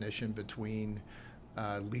definition between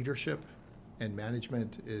leadership and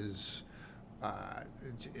management is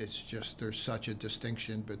it's just there's such a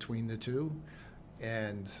distinction between the two,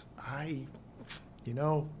 and I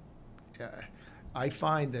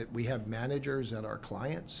find that we have managers that are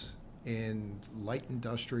clients in light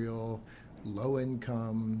industrial, low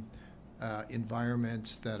income.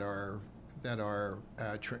 Environments that are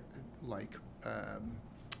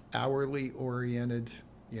hourly oriented,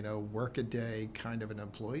 work a day kind of an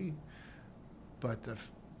employee. But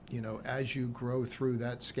as you grow through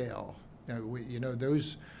that scale,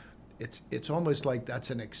 it's almost like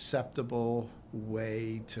that's an acceptable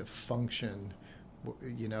way to function.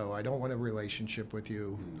 I don't want a relationship with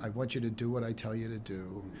you. I want you to do what I tell you to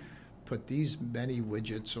do. Put these many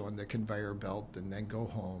widgets on the conveyor belt and then go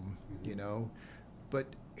home, But,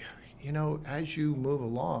 as you move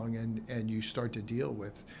along and you start to deal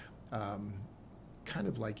with kind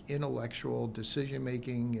of like intellectual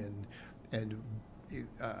decision-making and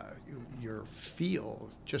your feel,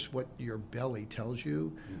 just what your belly tells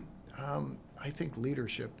you, I think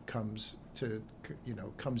leadership comes into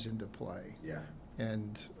play. Yeah.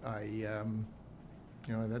 And I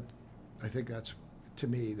think that's, to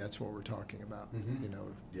me, that's what we're talking about,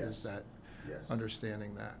 Yes. is that Yes.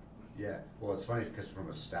 understanding that. Yeah. Well, it's funny because from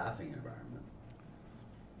a staffing environment,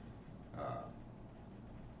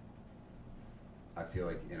 I feel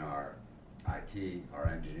like in our IT, our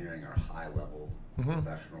engineering, our high-level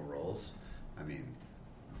professional roles, I mean,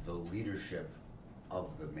 the leadership of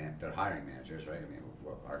they're hiring managers, right? I mean,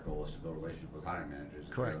 our goal is to build relationships with hiring managers.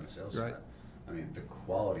 Correct. On the sales Right. side. I mean, the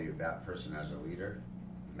quality of that person as a leader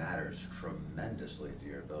matters tremendously to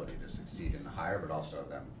your ability to succeed in the hire, but also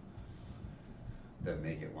them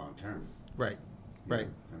make it long term. Right. Right.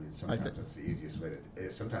 I mean, sometimes that's the easiest way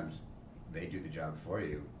to. Sometimes they do the job for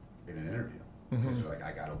you in an interview because they're like,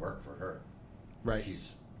 I got to work for her. Right.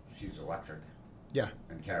 She's electric. Yeah.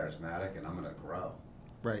 And charismatic, and I'm going to grow.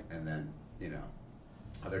 Right. And then you know,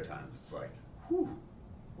 other times it's like, whew,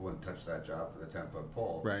 I wouldn't touch that job for the 10-foot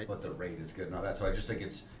pole, Right. but the rate is good and all that. So I just think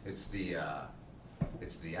it's the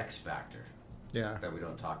X factor Yeah. that we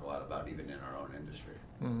don't talk a lot about even in our own industry.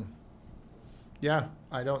 Mm. Yeah.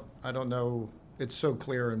 I don't know. It's so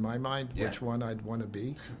clear in my mind Yeah. which one I'd want to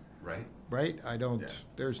be. Right? Right? I don't. Yeah.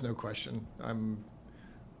 There's no question.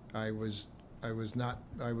 I was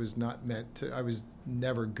not meant to. I was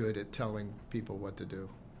never good at telling people what to do,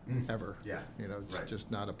 ever. Yeah. You know, it's Right. just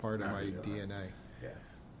not a part of Not my really. DNA. Yeah.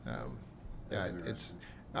 Yeah, That's it's.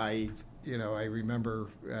 interesting. I remember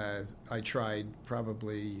I tried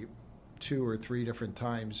probably 2 or 3 different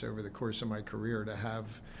times over the course of my career to have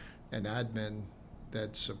an admin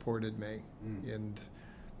that supported me, and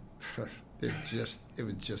it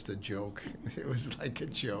was just a joke. It was like a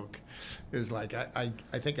joke. It was like I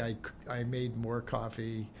think I made more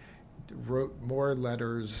coffee, wrote more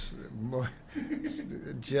letters, more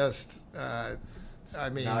just. I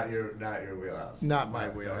mean, Not your wheelhouse. not my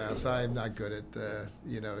wheelhouse. I'm not good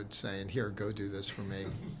at saying, here, go do this for me.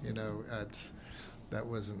 That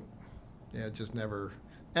wasn't. Yeah, it just never.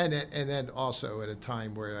 And then also at a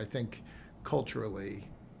time where I think culturally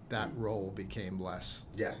that role became less.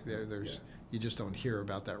 Yeah. There's Yeah. you just don't hear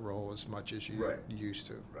about that role as much as you Right. used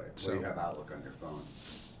to. Right. So Well, you have Outlook on your phone.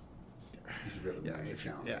 You should be able to manage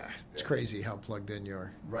account. it's crazy how plugged in you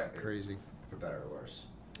are. Right. Crazy. For better or worse.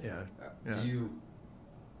 Yeah. Yeah.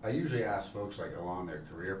 I usually ask folks like along their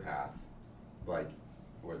career path, like,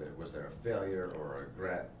 was there a failure or a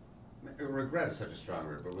regret? Regret is such a strong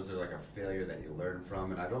word, but was there like a failure that you learned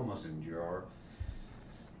from? And I'd almost endure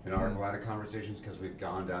in our line of conversations because we've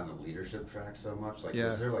gone down the leadership track so much. Like, Yeah.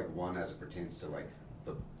 was there like one as it pertains to like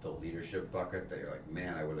the leadership bucket that you're like,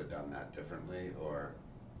 man, I would have done that differently, or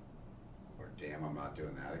damn, I'm not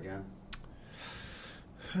doing that again?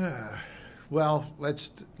 Well,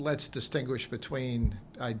 let's distinguish between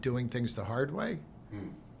doing things the hard way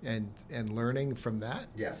and learning from that.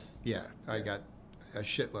 Yes. Yeah, I got a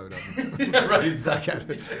shitload of them. Yeah, right,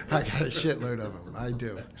 exactly. I got a shitload of them. I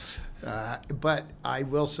do. But I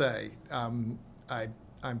will say, I'm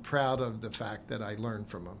proud of the fact that I learned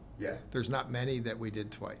from them. Yeah. There's not many that we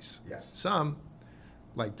did twice. Yes. Some,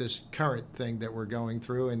 like this current thing that we're going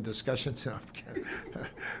through in discussions. No, I'm kidding.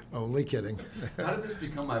 Only kidding. How did this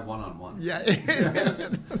become my one-on-one? Yeah.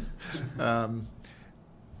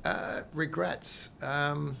 Regrets.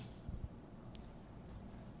 I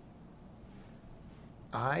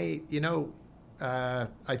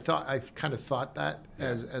kind of thought that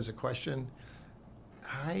as a question.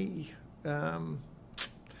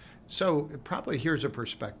 So probably here's a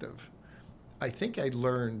perspective. I think I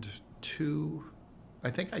learned I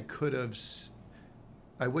think I could have.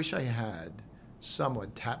 I wish I had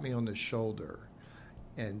someone tap me on the shoulder,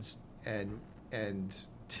 and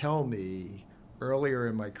tell me earlier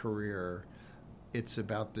in my career, it's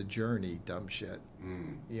about the journey, dumb shit.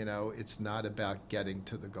 It's not about getting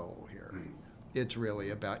to the goal here. It's really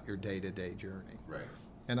about your day-to-day journey. Right.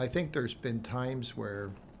 And I think there's been times where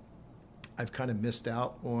I've kind of missed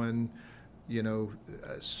out on,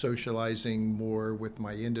 socializing more with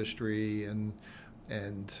my industry and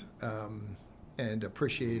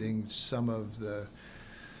appreciating some of the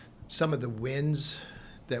wins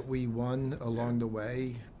that we won along the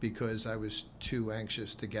way because I was too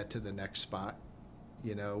anxious to get to the next spot,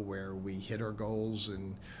 where we hit our goals.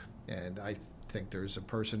 And I think there's a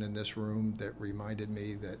person in this room that reminded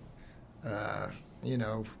me that,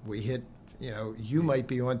 we hit, you might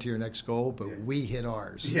be on to your next goal, but we hit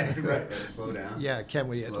ours. Yeah, right. Gotta slow down. Yeah, can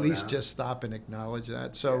we Slow at least down. just stop and acknowledge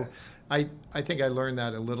that? So I think I learned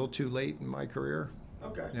that a little too late in my career.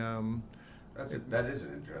 Okay. That is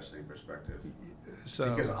an interesting perspective.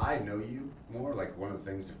 So Because I know you more. Like, one of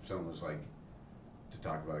the things, if someone was like to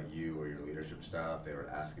talk about you or your leadership stuff, they were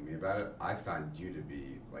asking me about it. I find you to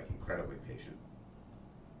be like incredibly patient.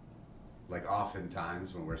 Like,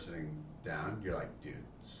 oftentimes when we're sitting down, you're like, dude,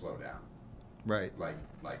 slow down. right. Like,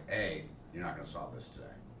 you're not going to solve this today.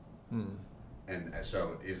 Mm. And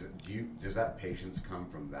so, does that patience come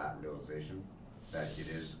from that realization that it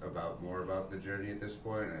is more about the journey at this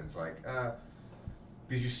point? And it's like,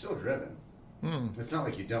 because you're still driven. Mm. It's not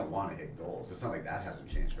like you don't want to hit goals. It's not like that hasn't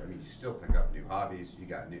changed. I mean, you still pick up new hobbies. You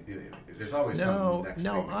got new. There's always some next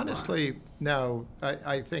thing. Honestly, no.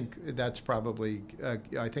 I think that's probably.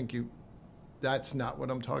 I think that's not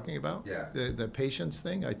what I'm talking about. Yeah. The patience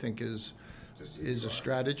thing, I think, is a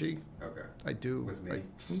strategy. Okay. I do. With me?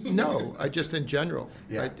 No, I just in general.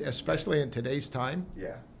 Yeah. Especially in today's time,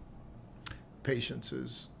 Yeah. patience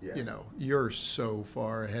is. Yeah. You're so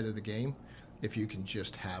far ahead of the game if you can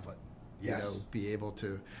just have it. Yes. Be able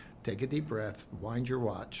to take a deep breath, wind your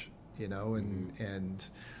watch, and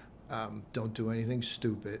don't do anything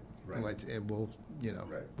stupid. Right. And we'll,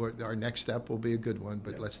 Right. our next step will be a good one,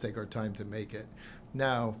 but Yes. let's take our time to make it.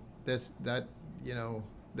 Now, that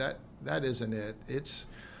isn't it.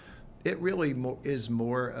 It really is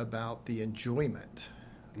more about the enjoyment.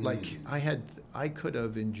 Like I could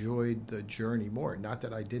have enjoyed the journey more. Not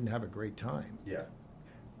that I didn't have a great time, Yeah.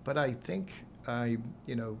 but I think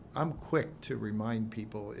I'm quick to remind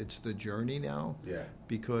people it's the journey now. Yeah.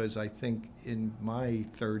 Because I think in my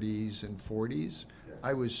 30s and 40s, Yes.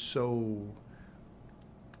 I was so,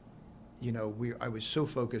 I was so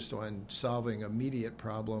focused on solving immediate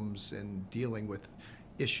problems and dealing with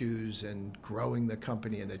issues and growing the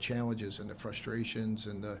company and the challenges and the frustrations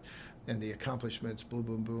and the accomplishments, boom,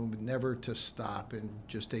 boom, boom, never to stop and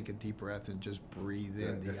just take a deep breath and just breathe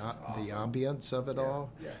in This is awesome. the ambience of it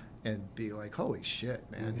all. Yeah. And be like, holy shit,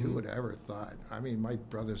 man, who would have ever thought? I mean, my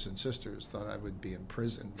brothers and sisters thought I would be in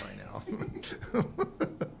prison by now.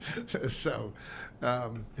 So,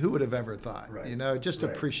 who would have ever thought? Right. Just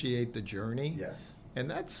Right. appreciate the journey. Yes. And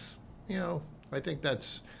that's, I think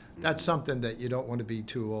that's something that you don't want to be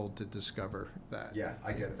too old to discover that. Yeah,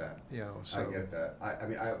 I get that. So I get that. I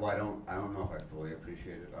mean, I don't know if I fully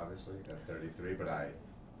appreciate it, obviously, at 33, but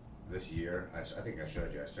this year, I think I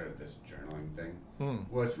showed you, I started this journaling thing.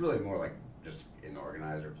 Well, it's really more like just an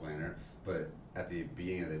organizer planner, but at the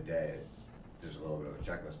beginning of the day, there's a little bit of a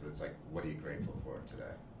checklist, but it's like, what are you grateful for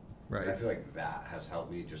today? Right. And I feel like that has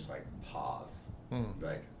helped me just like pause.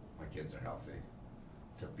 Like, my kids are healthy.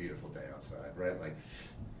 It's a beautiful day outside, right? Like,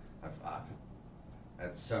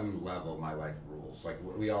 at some level, my life rules. Like,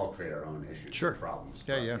 we all create our own issues Sure. and problems.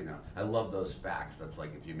 Yeah, but, yeah. I love those facts. That's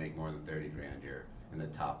like, if you make more than 30 grand, you're in the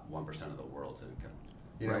top 1% of the world's income.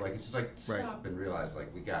 Right. Like, it's just like, Right. stop and realize,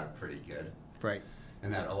 like, we got it pretty good. Right.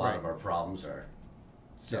 And that a lot Right. of our problems are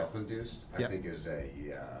self-induced, I Yeah. think is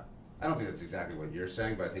I don't think that's exactly what you're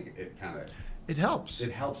saying, but I think it kind of, It helps.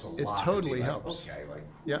 it helps a It lot. to totally be like, helps. Okay, like,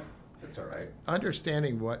 Yeah. it's all right.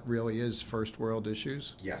 Understanding what really is first world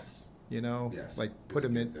issues. Yes. Like Yes. Is put a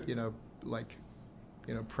them good in,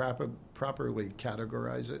 thing. properly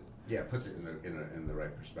categorize it. Yeah, it puts it in the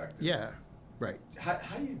right perspective. Yeah, right.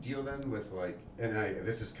 How do you deal then with like, and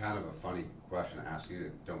this is kind of a funny question to ask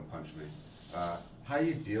you, don't punch me. How do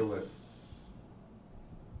you deal with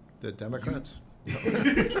The Democrats.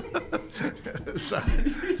 Sorry.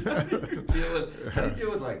 how do you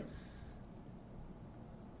deal with like,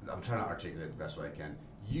 I'm trying to articulate it the best way I can.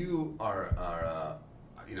 You are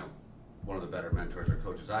one of the better mentors or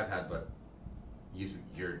coaches I've had, but you're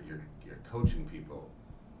coaching people.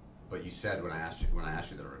 But you said when I asked you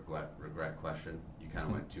the regret question, you kind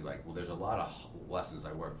of went to like, well, there's a lot of lessons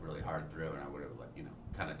I worked really hard through, and I would have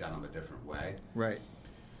kind of done them a different way. Right.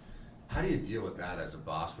 How do you deal with that as a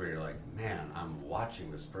boss, where you're like, man, I'm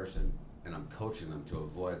watching this person and I'm coaching them to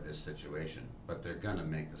avoid this situation, but they're gonna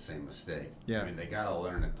make the same mistake. Yeah. I mean, they gotta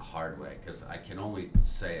learn it the hard way, because I can only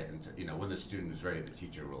say it until, when the student is ready, the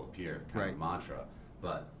teacher will appear, kind of mantra.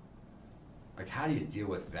 But like, how do you deal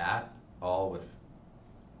with that? All with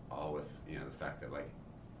the fact that like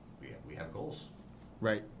we have goals.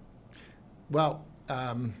 Right. Well,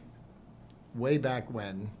 way back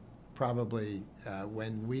when, probably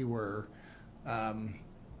when we were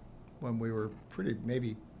pretty,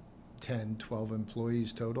 maybe 10, 12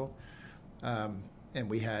 employees total, and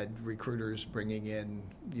we had recruiters bringing in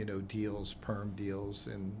deals, perm deals,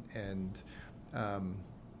 and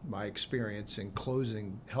my experience in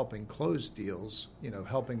helping close deals,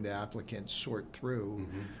 helping the applicant sort through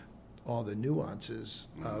all the nuances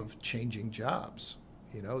of changing jobs.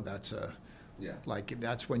 That's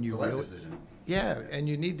that's when you It's a life really, decision. yeah, and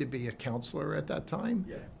you need to be a counselor at that time.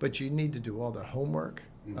 Yeah. But you need to do all the homework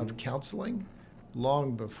of counseling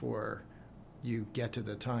long before you get to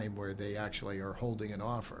the time where they actually are holding an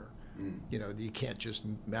offer. You can't just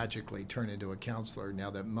magically turn into a counselor now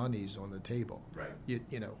that money's on the table. Right.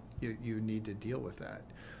 You need to deal with that.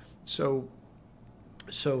 So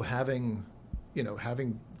having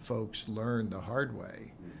folks learn the hard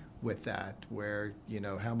way with that, where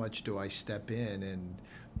how much do I step in and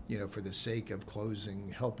for the sake of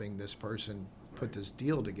helping this person put this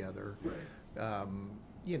deal together,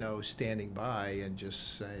 standing by and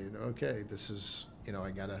just saying, okay, this is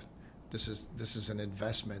this is an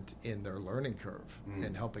investment in their learning curve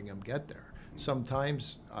and helping them get there.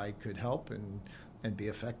 Sometimes I could help and be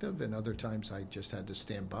effective, and other times I just had to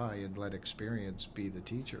stand by and let experience be the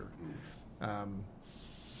teacher.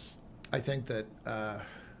 I think that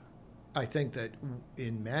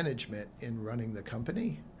in management, in running the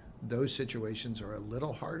company, those situations are a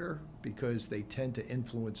little harder because they tend to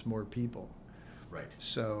influence more people. Right.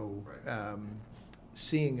 So,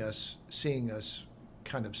 seeing us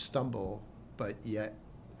kind of stumble, but yet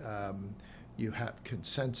you have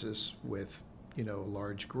consensus with a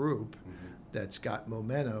large group that's got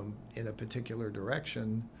momentum in a particular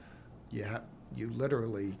direction. You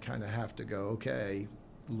literally kind of have to go, okay,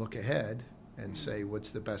 look ahead and say,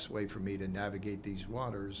 what's the best way for me to navigate these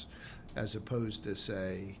waters, as opposed to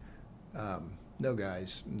say, no,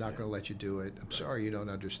 guys, I'm not going to let you do it. I'm sorry you don't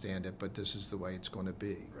understand it, but this is the way it's going to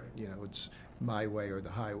be. It's my way or the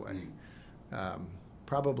highway.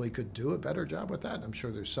 Probably could do a better job with that. I'm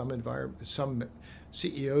sure there's some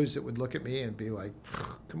CEOs that would look at me and be like,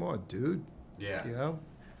 come on, dude. Yeah.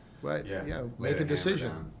 But make a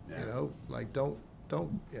decision. Like don't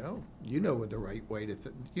what the right way to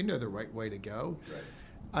the right way to go.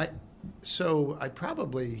 So I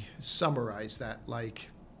probably summarize that like,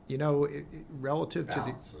 relative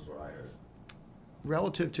Balance is what I heard.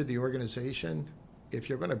 Relative to the organization, if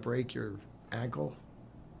you're going to break your ankle,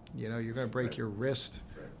 you're going to break your wrist,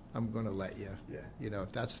 I'm going to let you.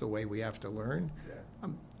 If that's the way we have to learn,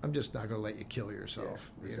 I'm just not going to let you kill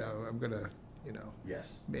yourself. Exactly. I'm going to,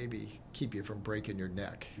 yes, maybe keep you from breaking your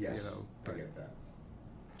neck. Yes, but, I get that.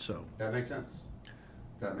 So that makes sense.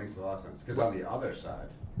 That makes a lot of sense. Because on the other side,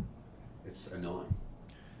 it's annoying.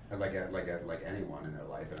 And like anyone in their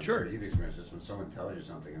life, and I'm sure you've experienced this, when someone tells you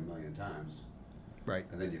something a million times, right,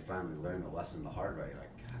 and then you finally learn the lesson the hard way, you're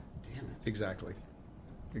like, God damn it. Exactly.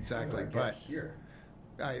 But here,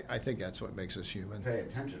 I think that's what makes us human. Pay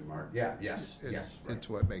attention, Mark. Yeah. Yes. Yes. Right. It's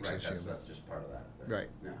what makes us human. That's just part of that. Right.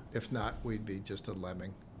 Yeah. If not, we'd be just a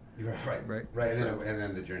lemming. Right. And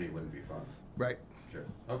then the journey wouldn't be fun. Right. Sure.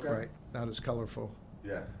 Okay. Right. Not as colorful.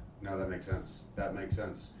 Yeah. No, that makes sense.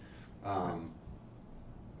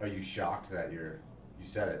 Are you shocked that you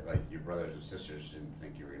said it, like your brothers and sisters didn't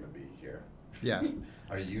think you were going to be here? Yes.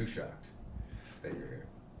 Are you shocked that you're here?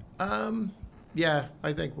 Yeah,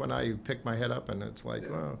 I think when I pick my head up and it's like,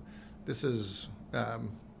 well, this is,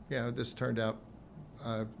 this turned out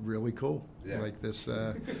really cool. Yeah. Like this,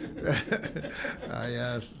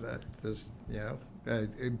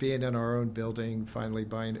 being in our own building, finally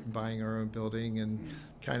buying our own building, and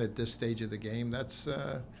kind of this stage of the game, that's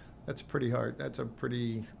pretty hard. That's a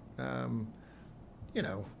pretty,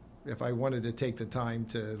 if I wanted to take the time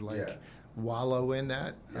to wallow in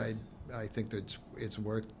that, yes. I think that it's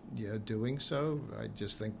worth doing so. I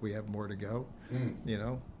just think we have more to go.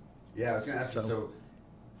 Yeah, I was going to ask you. So,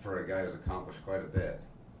 for a guy who's accomplished quite a bit,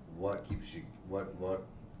 what keeps you? What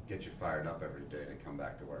gets you fired up every day to come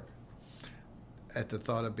back to work? At the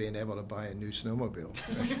thought of being able to buy a new snowmobile.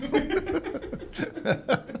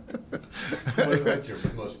 What about your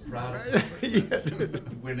most proud of?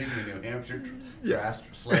 Winning the New Hampshire grass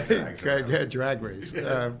sled drag race.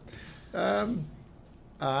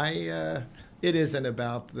 It isn't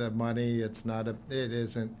about the money. It's not. It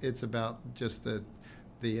isn't. It's about just the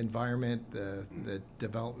environment, the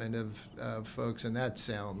development of folks, and that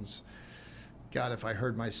sounds. God, if I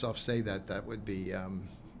heard myself say that, that would be.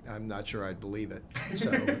 I'm not sure I'd believe it.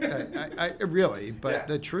 So I really, but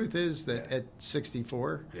the truth is that at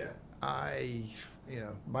 64,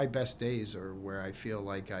 my best days are where I feel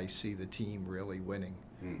like I see the team really winning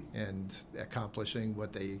and accomplishing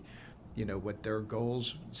what they, what their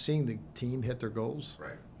goals. Seeing the team hit their goals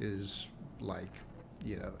is like,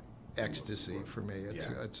 ecstasy for me.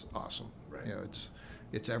 It's awesome. Right.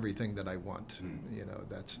 It's everything that I want.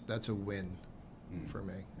 That's a win for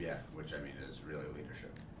me. Yeah, which I mean is really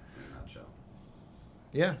leadership in a nutshell.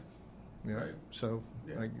 Yeah. Right. So,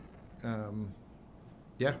 Okay.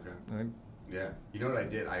 Yeah. You know what I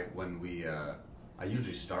did? I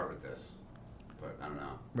usually start with this, but I don't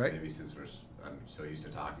know. Right. Maybe since I'm so used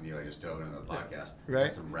to talking to you, I just dove into the podcast. Right.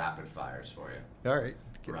 Got some rapid fires for you. All right.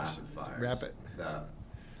 Rapid fires. Rapid. The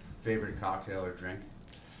favorite cocktail or drink?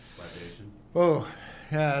 Libation? Oh,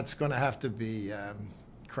 yeah, it's going to have to be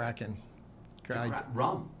Kraken.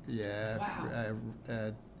 Rum? Yeah. Wow.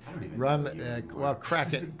 I don't even rum. know you Well,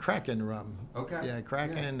 Kraken rum. Okay. Yeah,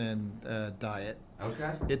 Kraken and diet.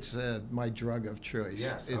 Okay. It's my drug of choice.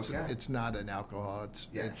 Yes. It's not an alcohol.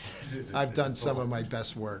 I've done some of my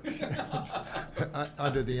best work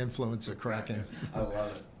under the influence of Kraken. I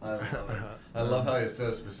love it. I love how you're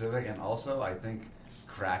so specific, and also I think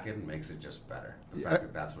Kraken makes it just better. The fact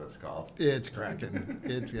that that's what it's called. It's Kraken.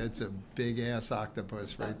 It's a big ass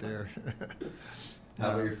octopus right there.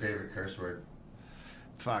 How about your favorite curse word?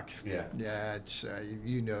 Fuck. Yeah. Yeah, it's,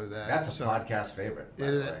 you know that. That's a podcast favorite.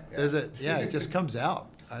 Is it? Yeah, it just comes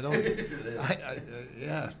out. I don't. It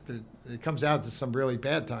comes out to some really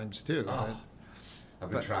bad times too. Oh,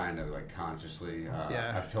 I've been trying to consciously.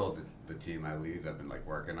 Yeah. I've told the team I lead. I've been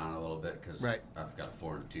working on it a little bit because I've got a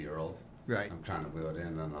 4 and a 2-year-old. Right. I'm trying to wheel it in,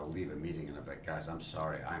 and then I'll leave a meeting, and I'm like, guys, I'm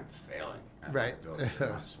sorry, I'm failing at Right. my ability to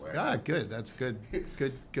not swear. Good. That's good.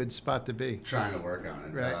 Good spot to be. Trying to work on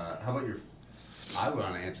it. Right. How about I would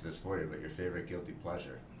want to answer this for you, but your favorite guilty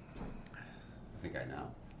pleasure? I think I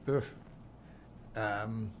know. Oof.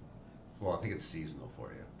 Well, I think it's seasonal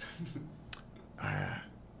for you.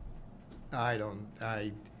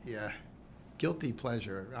 Yeah. Guilty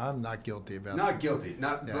pleasure. I'm not guilty about Not guilty.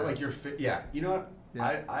 Yeah. But like yeah. You know what?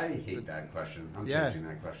 Yeah. I hate that question. I'm Yeah. changing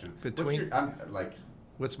that question. Between-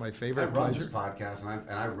 What's my I favorite run pleasure? this podcast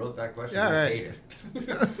and I wrote that question. Yeah, and I right. hate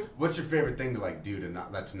it. What's your favorite thing to like do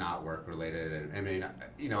that's not work related? And I mean,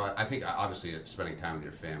 you know, I think obviously it's spending time with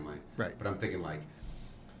your family. Right. But I'm thinking like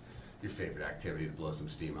your favorite activity to blow some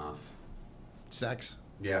steam off. Sex.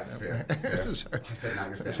 Yeah, it's fair. Fair. Sorry. I said not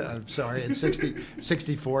your favorite. I'm sorry. At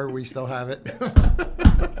 64, we still have it.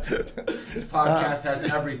 This podcast has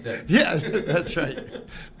everything. Yeah, that's right.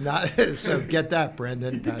 Not so. Get that,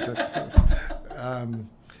 Brendan, Patrick.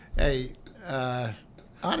 Hey,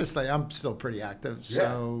 honestly, I'm still pretty active.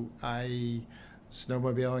 So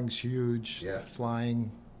snowmobiling's huge. Yeah.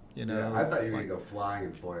 Flying, you know. Yeah, I thought you were gonna go flying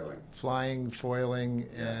and foiling. Flying, foiling,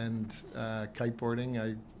 Yeah. and kiteboarding.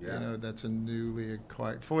 Yeah. You know, that's a newly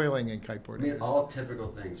acquired foiling and kiteboarding. I mean, is- all typical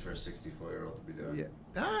things for a 64-year-old to be doing.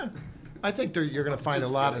 Yeah. I think you're going to find a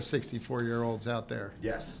Just lot kidding. of 64-year-olds out there.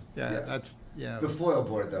 Yes. Yeah, yes. yeah. The foil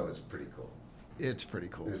board though is pretty cool. It's pretty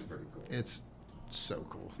cool. It's pretty cool. It's so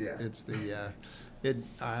cool. Yeah. It's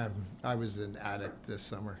I was an addict this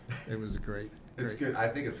summer. It was great. It's great. good. I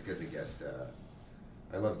think it's good to get.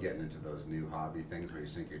 I love getting into those new hobby things where you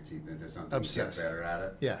sink your teeth into something Obsessed. and get better at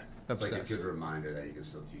it. Yeah, It's obsessed. like a good reminder that you can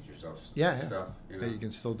still teach yourself yeah. stuff. You know? Yeah, you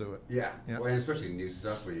can still do it. Yeah. Yeah. Well, and especially new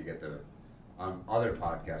stuff where you get the other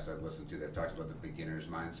podcasts I've listened to. They've talked about the beginner's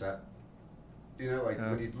mindset. You know, like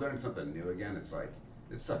when you learn something new again, it's like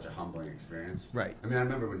it's such a humbling experience. Right. I mean, I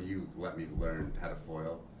remember when you let me learn how to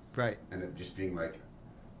foil, Right. and it just being like,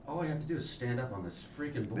 all I have to do is stand up on this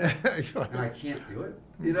freaking board, and I can't do it.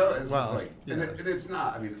 You know, it's Well, just like, yeah. and it's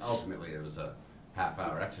not. I mean, ultimately, it was a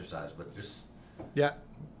half-hour exercise, but just Yeah.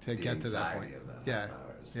 To the get to that anxiety point. of that Yeah. half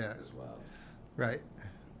hour is, Yeah. is wild. Right.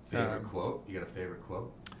 Favorite quote? You got a favorite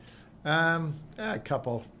quote? A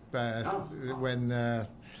couple. When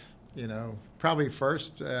you know, probably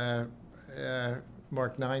first,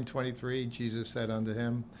 Mark 9:23, Jesus said unto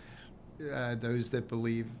him, "Those that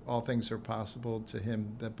believe, all things are possible to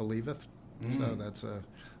him that believeth." So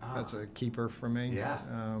that's a keeper for me. Yeah.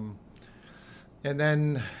 And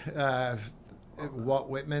then Walt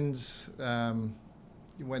Whitman's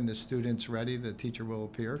 "When the student's ready, the teacher will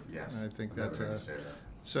appear." Yes. I think I've that's never heard a. you say that.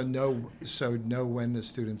 So know when the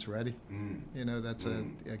student's ready. You know, that's a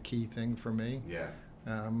key thing for me. Yeah.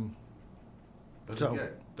 Those So, are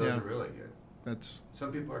good. Those yeah. are really good. That's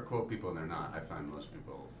Some people are quote people and they're not. I find most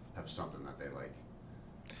people have something that they like.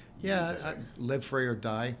 yeah. use as a- Live free or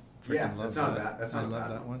die. Freaking yeah, love that's not that. bad. That's not I a love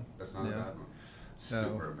bad that one. That's not Yeah. a bad one. No.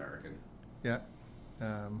 Super American. Yeah.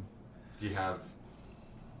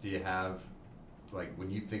 Do you have like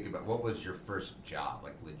when you think about what was your first job,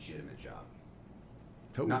 like legitimate job?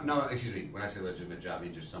 Oh. No, excuse me. When I say legitimate job, I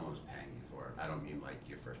mean just someone was paying you for it. I don't mean like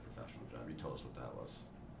your first professional job. You told us what that was.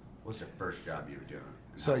 What's the first job you were doing?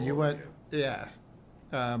 And So how you old were went, yeah.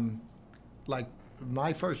 Like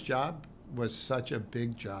my first job was such a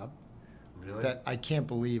big job Really? that I can't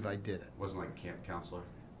believe I did it. Wasn't like camp counselor.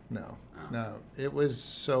 No, Oh. no, it was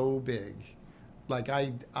so big. Like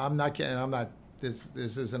I'm not kidding. I'm not. This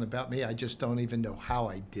isn't about me. I just don't even know how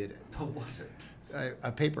I did it. What was it?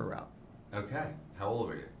 A paper route. Okay. How old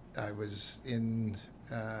were you? I was in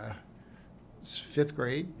fifth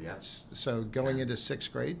grade. Yeah. So going into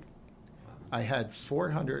sixth grade, I had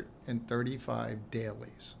 435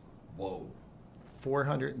 dailies. Whoa.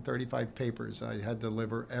 435 papers I had to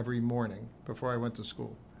deliver every morning before I went to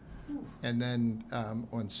school. And then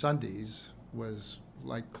on Sundays was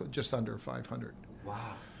like just under 500.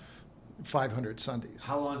 Wow. 500 Sundays.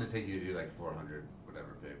 How long did it take you to do like 400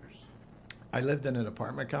 whatever papers? I lived in an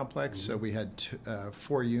apartment complex, so we had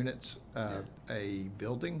 4 units, a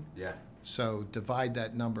building. Yeah. So divide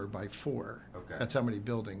that number by 4. Okay. That's how many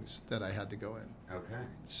buildings that I had to go in. Okay.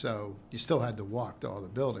 So you still had to walk to all the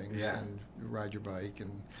buildings Yeah. and ride your bike,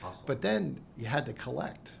 and Hustle. but then you had to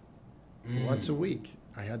collect once a week.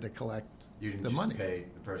 I had to collect You didn't the just money. pay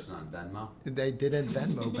the person on Venmo? They didn't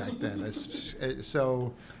Venmo back then.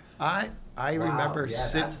 So I remember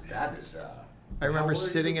that is. I remember how old were you?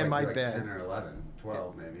 sitting in my like bed. 10 or 11,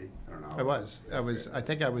 12 maybe. I don't know. I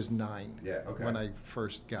think I was 9 Yeah, okay. when I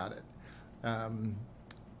first got it.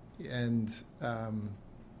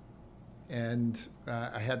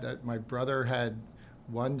 I had that. My brother had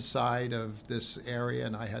one side of this area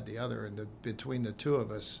and I had the other. And between the two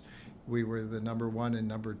of us, we were the number 1 and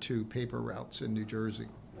number 2 paper routes in New Jersey.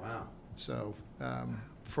 Wow. So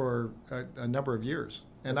for a number of years.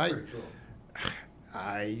 And That's pretty cool.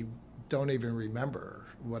 I don't even remember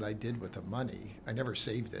what I did with the money. I never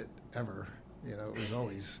saved it ever. You know, it was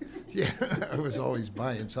always, I was always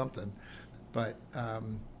buying something. But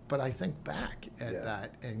I think back at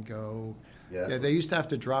that and go, they used to have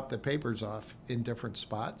to drop the papers off in different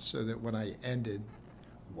spots so that when I ended,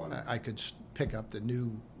 I could pick up the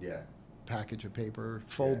new package of paper,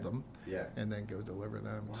 fold them, and then go deliver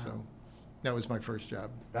them. Wow. So that was my first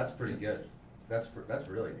job. That's pretty good. That's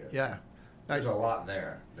really good. Yeah. There's a lot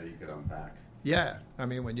there that you could unpack. Yeah. I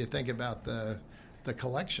mean, when you think about the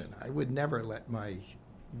collection, I would never let my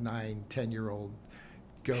 9, 10-year-old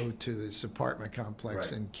go to this apartment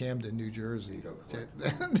complex in Camden, New Jersey.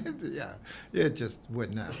 Yeah, it just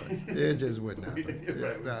wouldn't happen. It just wouldn't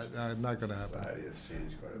happen. Not going to happen. Society has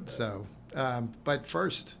changed quite a bit. So, but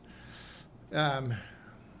first, no,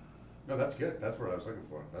 that's good. That's what I was looking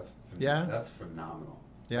for. That's phenomenal.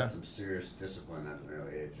 Yeah, that's some serious discipline at an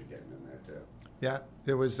early age. You're getting in there too. Yeah,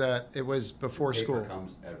 it was before Paper school.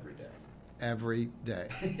 Comes every day. Every day.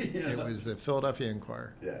 It was the Philadelphia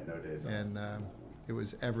Inquirer. Yeah, no days off. And it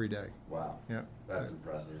was every day. Wow. Yeah. That's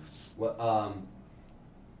impressive. Well,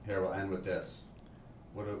 here we'll end with this.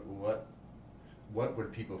 What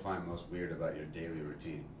would people find most weird about your daily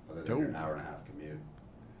routine, other than your hour and a half commute?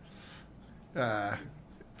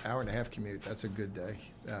 Hour and a half commute. That's a good day.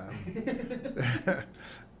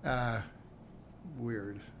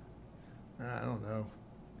 Weird. I don't know.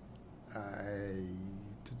 I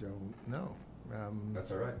don't know.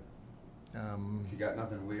 That's all right. If you got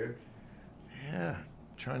nothing weird. Yeah,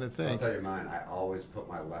 trying to think. I'll tell you mine. I always put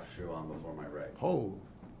my left shoe on before my right. Oh,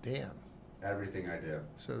 damn. Everything I do.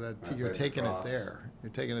 So that you're taking it there.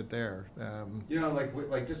 You're taking it there. You know,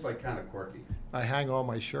 like just like kind of quirky. I hang all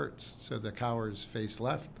my shirts so the collars face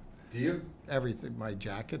left. Do you? Everything, my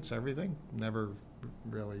jackets, everything. Never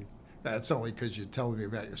really. That's only because you're telling me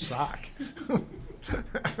about your sock.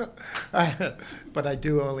 But I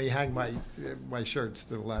do only hang my shirts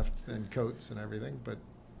to the left and coats and everything. But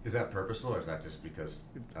is that purposeful, or is that just because?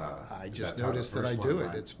 I just noticed that I do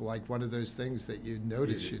it. It's like one of those things that you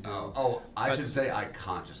notice you do. I should say I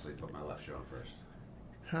consciously put my left shoe on first.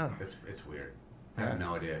 Huh. It's weird. I have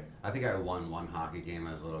no idea. I think I won one hockey game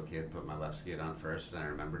as a little kid, put my left skate on first, and I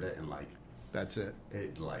remembered it, and that's it.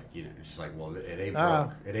 It's just like, well, it ain't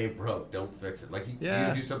broke. It ain't broke. Don't fix it. Like, you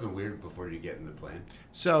do something weird before you get in the plane.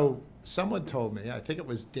 So someone told me, I think it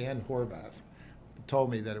was Dan Horvath,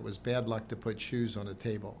 told me that it was bad luck to put shoes on a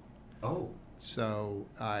table. Oh. So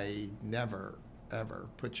I never, ever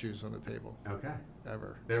put shoes on a table. Okay.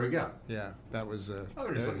 Ever. There we go. Yeah, that was. I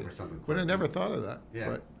was just looking for something. Would have never thought of that.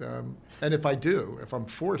 Yeah. But, and if I'm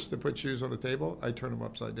forced to put shoes on the table, I turn them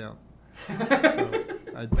upside down. So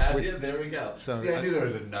there we go. So see, I knew there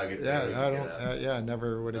was a nugget. Yeah, I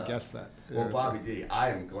never would have guessed that. Well, Bobby D, I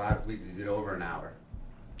am glad we did over an hour.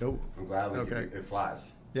 Oh. I'm glad it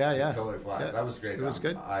flies. Yeah. It totally flies. Yeah. That was great. It was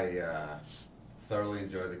good. I thoroughly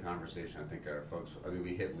enjoyed the conversation. I think our folks. I mean,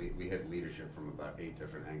 we hit leadership from about 8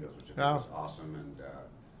 different angles, which I think was awesome, and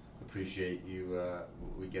appreciate you.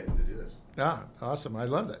 We getting to do this. Yeah, awesome. I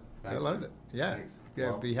loved it. Thanks, I loved man. it. Yeah. Thanks.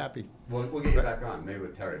 Yeah, be happy. We'll get you back on, maybe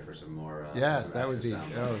with Terry for some more. Yeah, some that would be.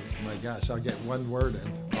 sound Oh my gosh, I'll get one word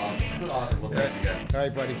in. Awesome. Well, thanks again. All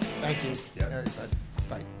right, buddy. Thank you. Yeah. All right, bud.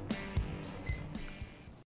 Bye.